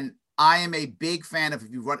 And I am a big fan of, if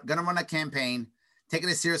you're going to run a campaign, take it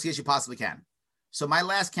as seriously as you possibly can. So my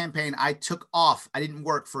last campaign, I took off. I didn't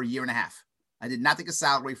work for a year and a half. I did not take a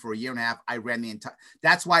salary for a year and a half. I ran the entire.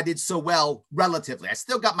 That's why I did so well relatively. I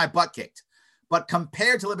still got my butt kicked. But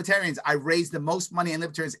compared to libertarians, I raised the most money in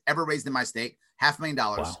libertarians ever raised in my state, $500,000.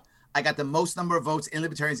 Wow. I got the most number of votes in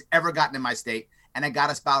libertarians ever gotten in my state, and I got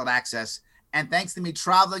us ballot access. And thanks to me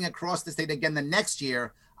traveling across the state again the next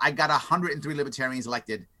year, I got 103 libertarians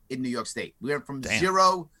elected in New York State. We went from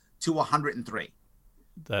 0 to 103.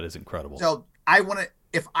 That is incredible. So I want to,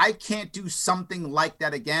 if I can't do something like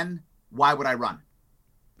that again, why would I run?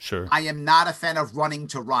 Sure. I am not a fan of running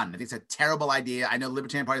to run. I think it's a terrible idea. I know the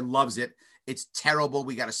Libertarian Party loves it. It's terrible.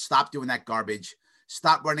 We got to stop doing that garbage.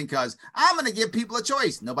 Stop running because I'm going to give people a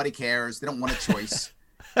choice. Nobody cares. They don't want a choice.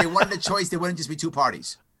 They wanted a choice. They wouldn't just be two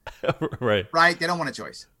parties. Right. Right? They don't want a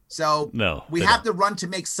choice. So no, we have to run to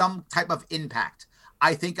make some type of impact.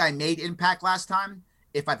 I think I made impact last time.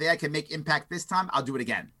 If I think I can make impact this time, I'll do it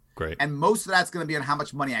again. Great. And most of that's going to be on how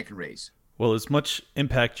much money I can raise. Well, as much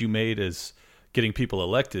impact you made as getting people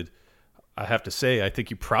elected, I have to say, I think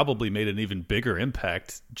you probably made an even bigger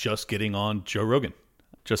impact just getting on Joe Rogan,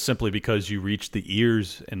 just simply because you reached the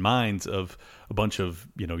ears and minds of a bunch of,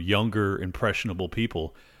 younger, impressionable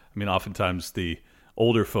people. I mean, oftentimes the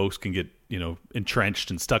older folks can get, entrenched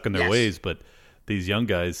and stuck in their ways, but these young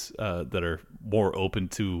guys that are more open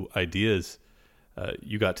to ideas,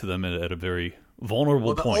 you got to them at a very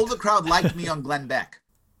vulnerable point. The older crowd liked me on Glenn Beck.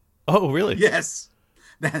 Oh, really? Yes.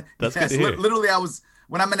 That's good to hear. Literally,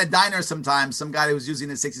 when I'm in a diner sometimes, some guy who was using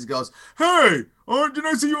the 60s goes, "Hey, did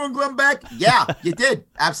I see you on Glenn Beck?" Yeah, you did.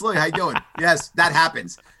 Absolutely. How you doing? Yes, that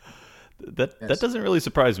happens. That doesn't really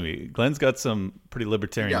surprise me. Glenn's got some pretty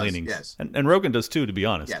libertarian leanings. Yes. And Rogan does too, to be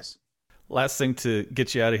honest. Yes. Last thing to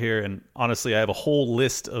get you out of here, and honestly, I have a whole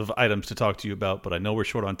list of items to talk to you about, but I know we're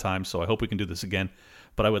short on time, so I hope we can do this again.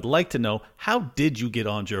 But I would like to know, how did you get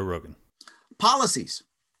on Joe Rogan? Policies.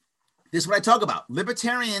 This is what I talk about.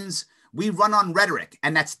 Libertarians, we run on rhetoric,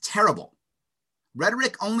 and that's terrible.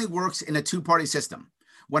 Rhetoric only works in a two-party system.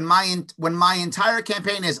 When my entire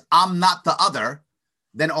campaign is "I'm not the other,"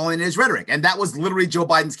 then all it is rhetoric. And that was literally Joe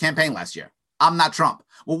Biden's campaign last year. I'm not Trump.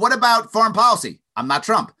 Well, what about foreign policy? I'm not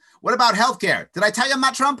Trump. What about healthcare? Did I tell you I'm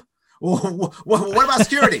not Trump? What about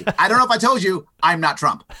security? I don't know if I told you I'm not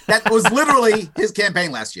Trump. That was literally his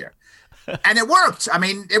campaign last year. And it worked. I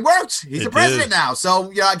mean, it worked. He's the president now.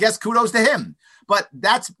 So I guess kudos to him. But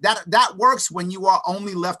that works when you are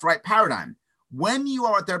only left-right paradigm. When you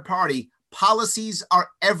are a third party, policies are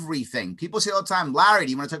everything. People say all the time, "Larry,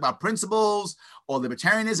 do you want to talk about principles or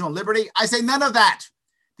libertarianism or liberty?" I say none of that.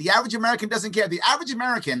 The average American doesn't care. The average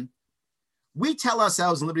American, we tell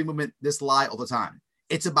ourselves in the liberty movement this lie all the time.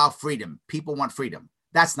 It's about freedom. People want freedom.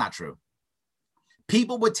 That's not true.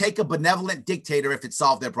 People would take a benevolent dictator if it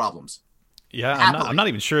solved their problems. Yeah, I'm not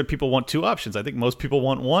even sure people want two options. I think most people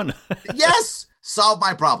want one. Yes, solve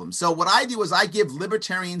my problem. So what I do is I give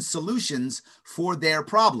libertarians solutions for their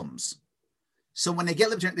problems. So when they get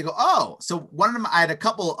libertarian, they go, "Oh." So one of them, I had a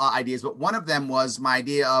couple ideas, but one of them was my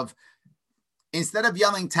idea of, instead of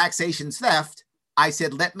yelling taxation's theft, I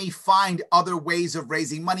said, let me find other ways of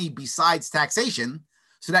raising money besides taxation,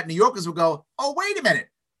 so that New Yorkers will go, "Oh, wait a minute.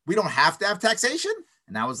 We don't have to have taxation?"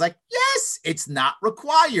 And I was like, yes, it's not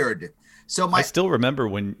required. So I still remember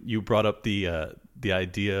when you brought up the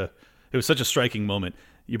idea. It was such a striking moment.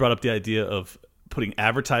 You brought up the idea of putting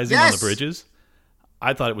advertising on the bridges.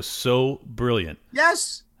 I thought it was so brilliant.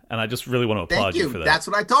 Yes. And I just really want to applaud you for that. That's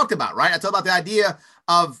what I talked about, right? I talked about the idea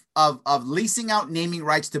of leasing out naming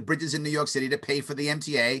rights to bridges in New York City to pay for the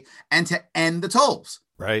MTA and to end the tolls.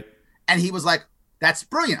 Right. And he was like, "That's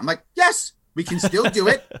brilliant." I'm like, yes, we can still do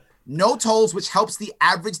it. No tolls, which helps the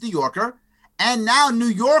average New Yorker. And now New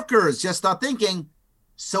Yorkers just start thinking,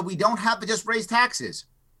 so we don't have to just raise taxes.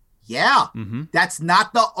 Yeah, That's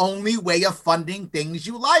not the only way of funding things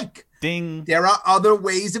you like. Ding. There are other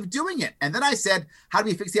ways of doing it. And then I said, how do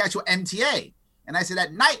we fix the actual MTA? And I said,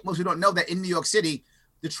 at night, most people don't know that in New York City,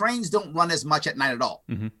 the trains don't run as much at night at all.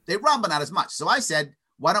 They run, but not as much. So I said,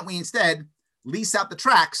 why don't we instead lease out the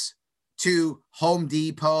tracks to Home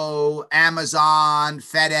Depot, Amazon,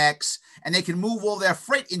 FedEx, and they can move all their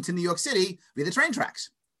freight into New York City via the train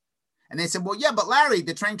tracks. And they said, well, yeah, but Larry,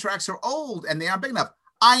 the train tracks are old and they aren't big enough.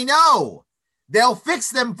 I know. They'll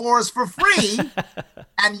fix them for us for free.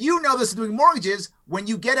 And you know this doing mortgages. When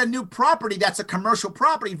you get a new property that's a commercial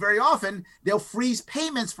property, very often they'll freeze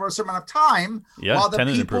payments for a certain amount of time while the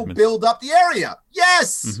people build up the area.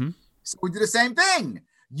 Yes. Mm-hmm. So we do the same thing.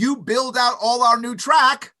 You build out all our new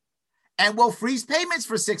track and we'll freeze payments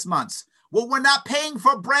for 6 months. Well, we're not paying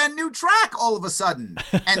for a brand new track all of a sudden.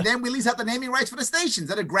 And then we lease out the naming rights for the stations.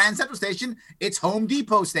 At a Grand Central Station, it's Home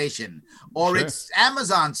Depot Station or it's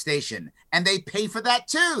Amazon Station. And they pay for that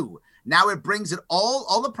too. Now it brings it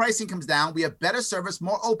all the pricing comes down. We have better service,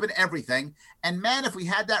 more open everything. And man, if we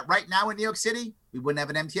had that right now in New York City, we wouldn't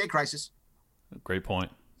have an MTA crisis. Great point.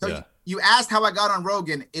 So you asked how I got on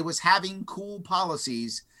Rogan. It was having cool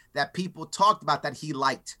policies that people talked about that he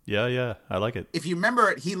liked. Yeah. I like it. If you remember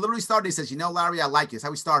it, he literally started, he says, you know, Larry, I like this. How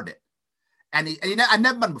he started it. And I've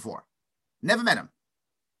never met him before. Never met him.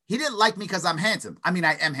 He didn't like me because I'm handsome. I mean,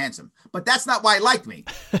 I am handsome, but that's not why he liked me.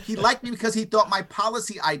 He liked me because he thought my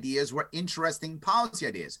policy ideas were interesting policy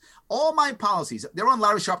ideas. All my policies, they're on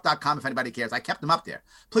LarrySharpe.com if anybody cares. I kept them up there.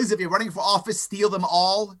 Please, if you're running for office, steal them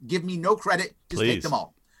all. Give me no credit. Just take them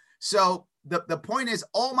all. So the point is,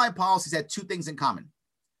 all my policies had two things in common.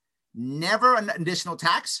 Never an additional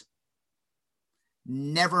tax,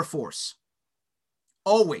 never force.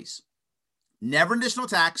 Always. Never additional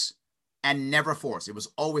tax and never force. It was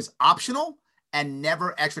always optional and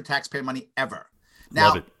never extra taxpayer money ever.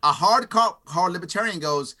 Now, a hardcore libertarian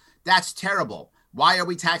goes, that's terrible. Why are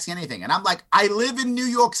we taxing anything? And I'm like, I live in New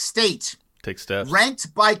York State. Take steps.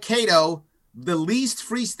 Ranked by Cato, the least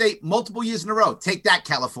free state multiple years in a row. Take that,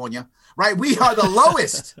 California. Right? We are the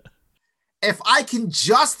lowest. If I can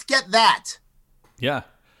just get that. Yeah.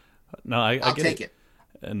 No, I'll get take it.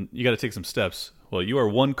 And you got to take some steps. Well, you are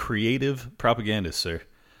one creative propagandist, sir.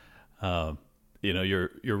 You're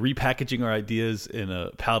repackaging our ideas in a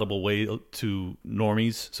palatable way to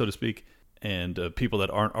normies, so to speak, and people that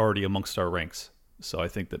aren't already amongst our ranks. So I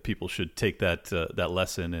think that people should take that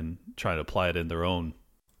lesson and try to apply it in their own.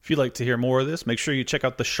 If you'd like to hear more of this, make sure you check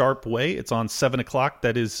out The Sharp Way. It's on 7 o'clock.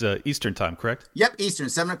 That is Eastern time, correct? Yep, Eastern,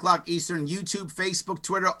 7 o'clock Eastern, YouTube, Facebook,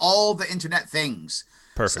 Twitter, all the internet things.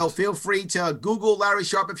 Perfect. So feel free to Google Larry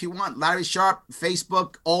Sharpe if you want. Larry Sharpe,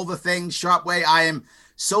 Facebook, all the things, Sharp Way. I am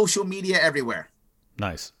social media everywhere.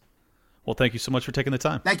 Nice. Well, thank you so much for taking the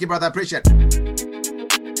time. Thank you, brother. I appreciate it.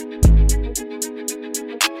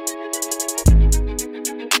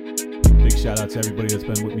 Big shout out to everybody that's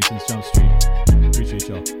been with me since Jump Street. Appreciate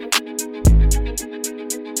y'all.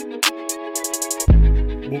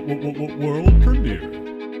 World premiere.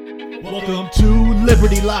 Welcome to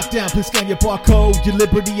Liberty Lockdown. Please scan your barcode. Your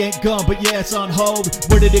liberty ain't gone, but yeah, it's on hold.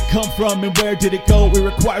 Where did it come from and where did it go? It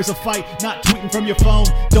requires a fight, not tweeting from your phone.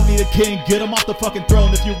 Don't need a king, get him off the fucking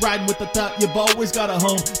throne. If you're riding with the thought, you've always got a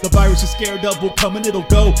home. The virus you're scared of will come and it'll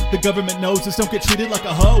go. The government knows this, don't get treated like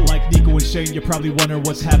a hoe. Like Nico and Shane, you're probably wondering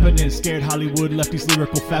what's happening. Scared Hollywood left these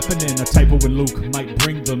lyrical fappening. A typo with Luke might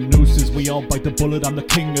bring the nooses. We all bite the bullet, I'm the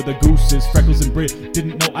king of the gooses. Freckles and Brit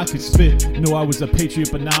didn't know I could spit. Knew I was a patriot,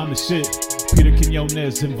 but now I'm the shit. Peter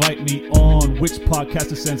Quinones, invite me on. Which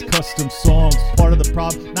podcaster sends custom songs? Part of the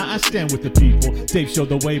problem, now I stand with the people. Dave showed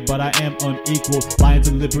the way, but I am unequal. Lions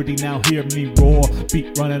of Liberty, now hear me roar.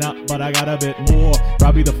 Beat running out, but I got a bit more.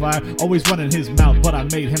 Robbie the Fire, always running his mouth, but I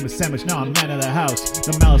made him a sandwich, now I'm man of the house.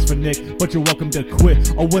 No malice for Nick, but you're welcome to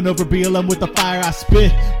quit. I'll win over BLM with the fire I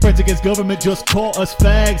spit. Friends against government, just call us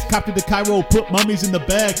fags. Copy the Cairo, put mummies in the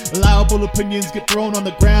bag. Allowable opinions get thrown on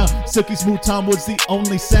the ground. Silky Smooth Tom was the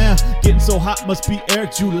only sound. Getting so hot must be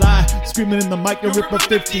Eric July. Screaming in the mic, the Ripper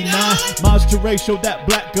 59. Miles Ture showed that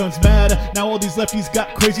black guns matter. Now all these lefties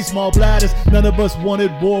got crazy small bladders. None of us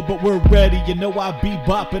wanted war, but we're ready. You know I be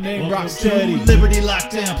bopping, ain't rock steady. Liberty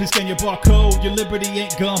Lockdown, please scan your barcode. Your liberty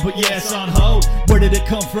ain't gone, but yeah, it's on hold. Where did it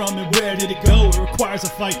come from and where did it go? It requires a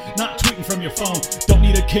fight, not tweeting from your phone. Don't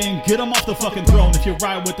need a king, get him off the fucking throne. If you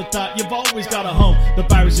ride with the thought, you've always got a home. The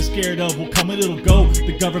virus you're scared of will come and it'll go.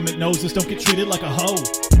 The government knows this, don't get treated like a hoe.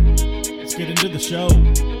 Let's get into the show.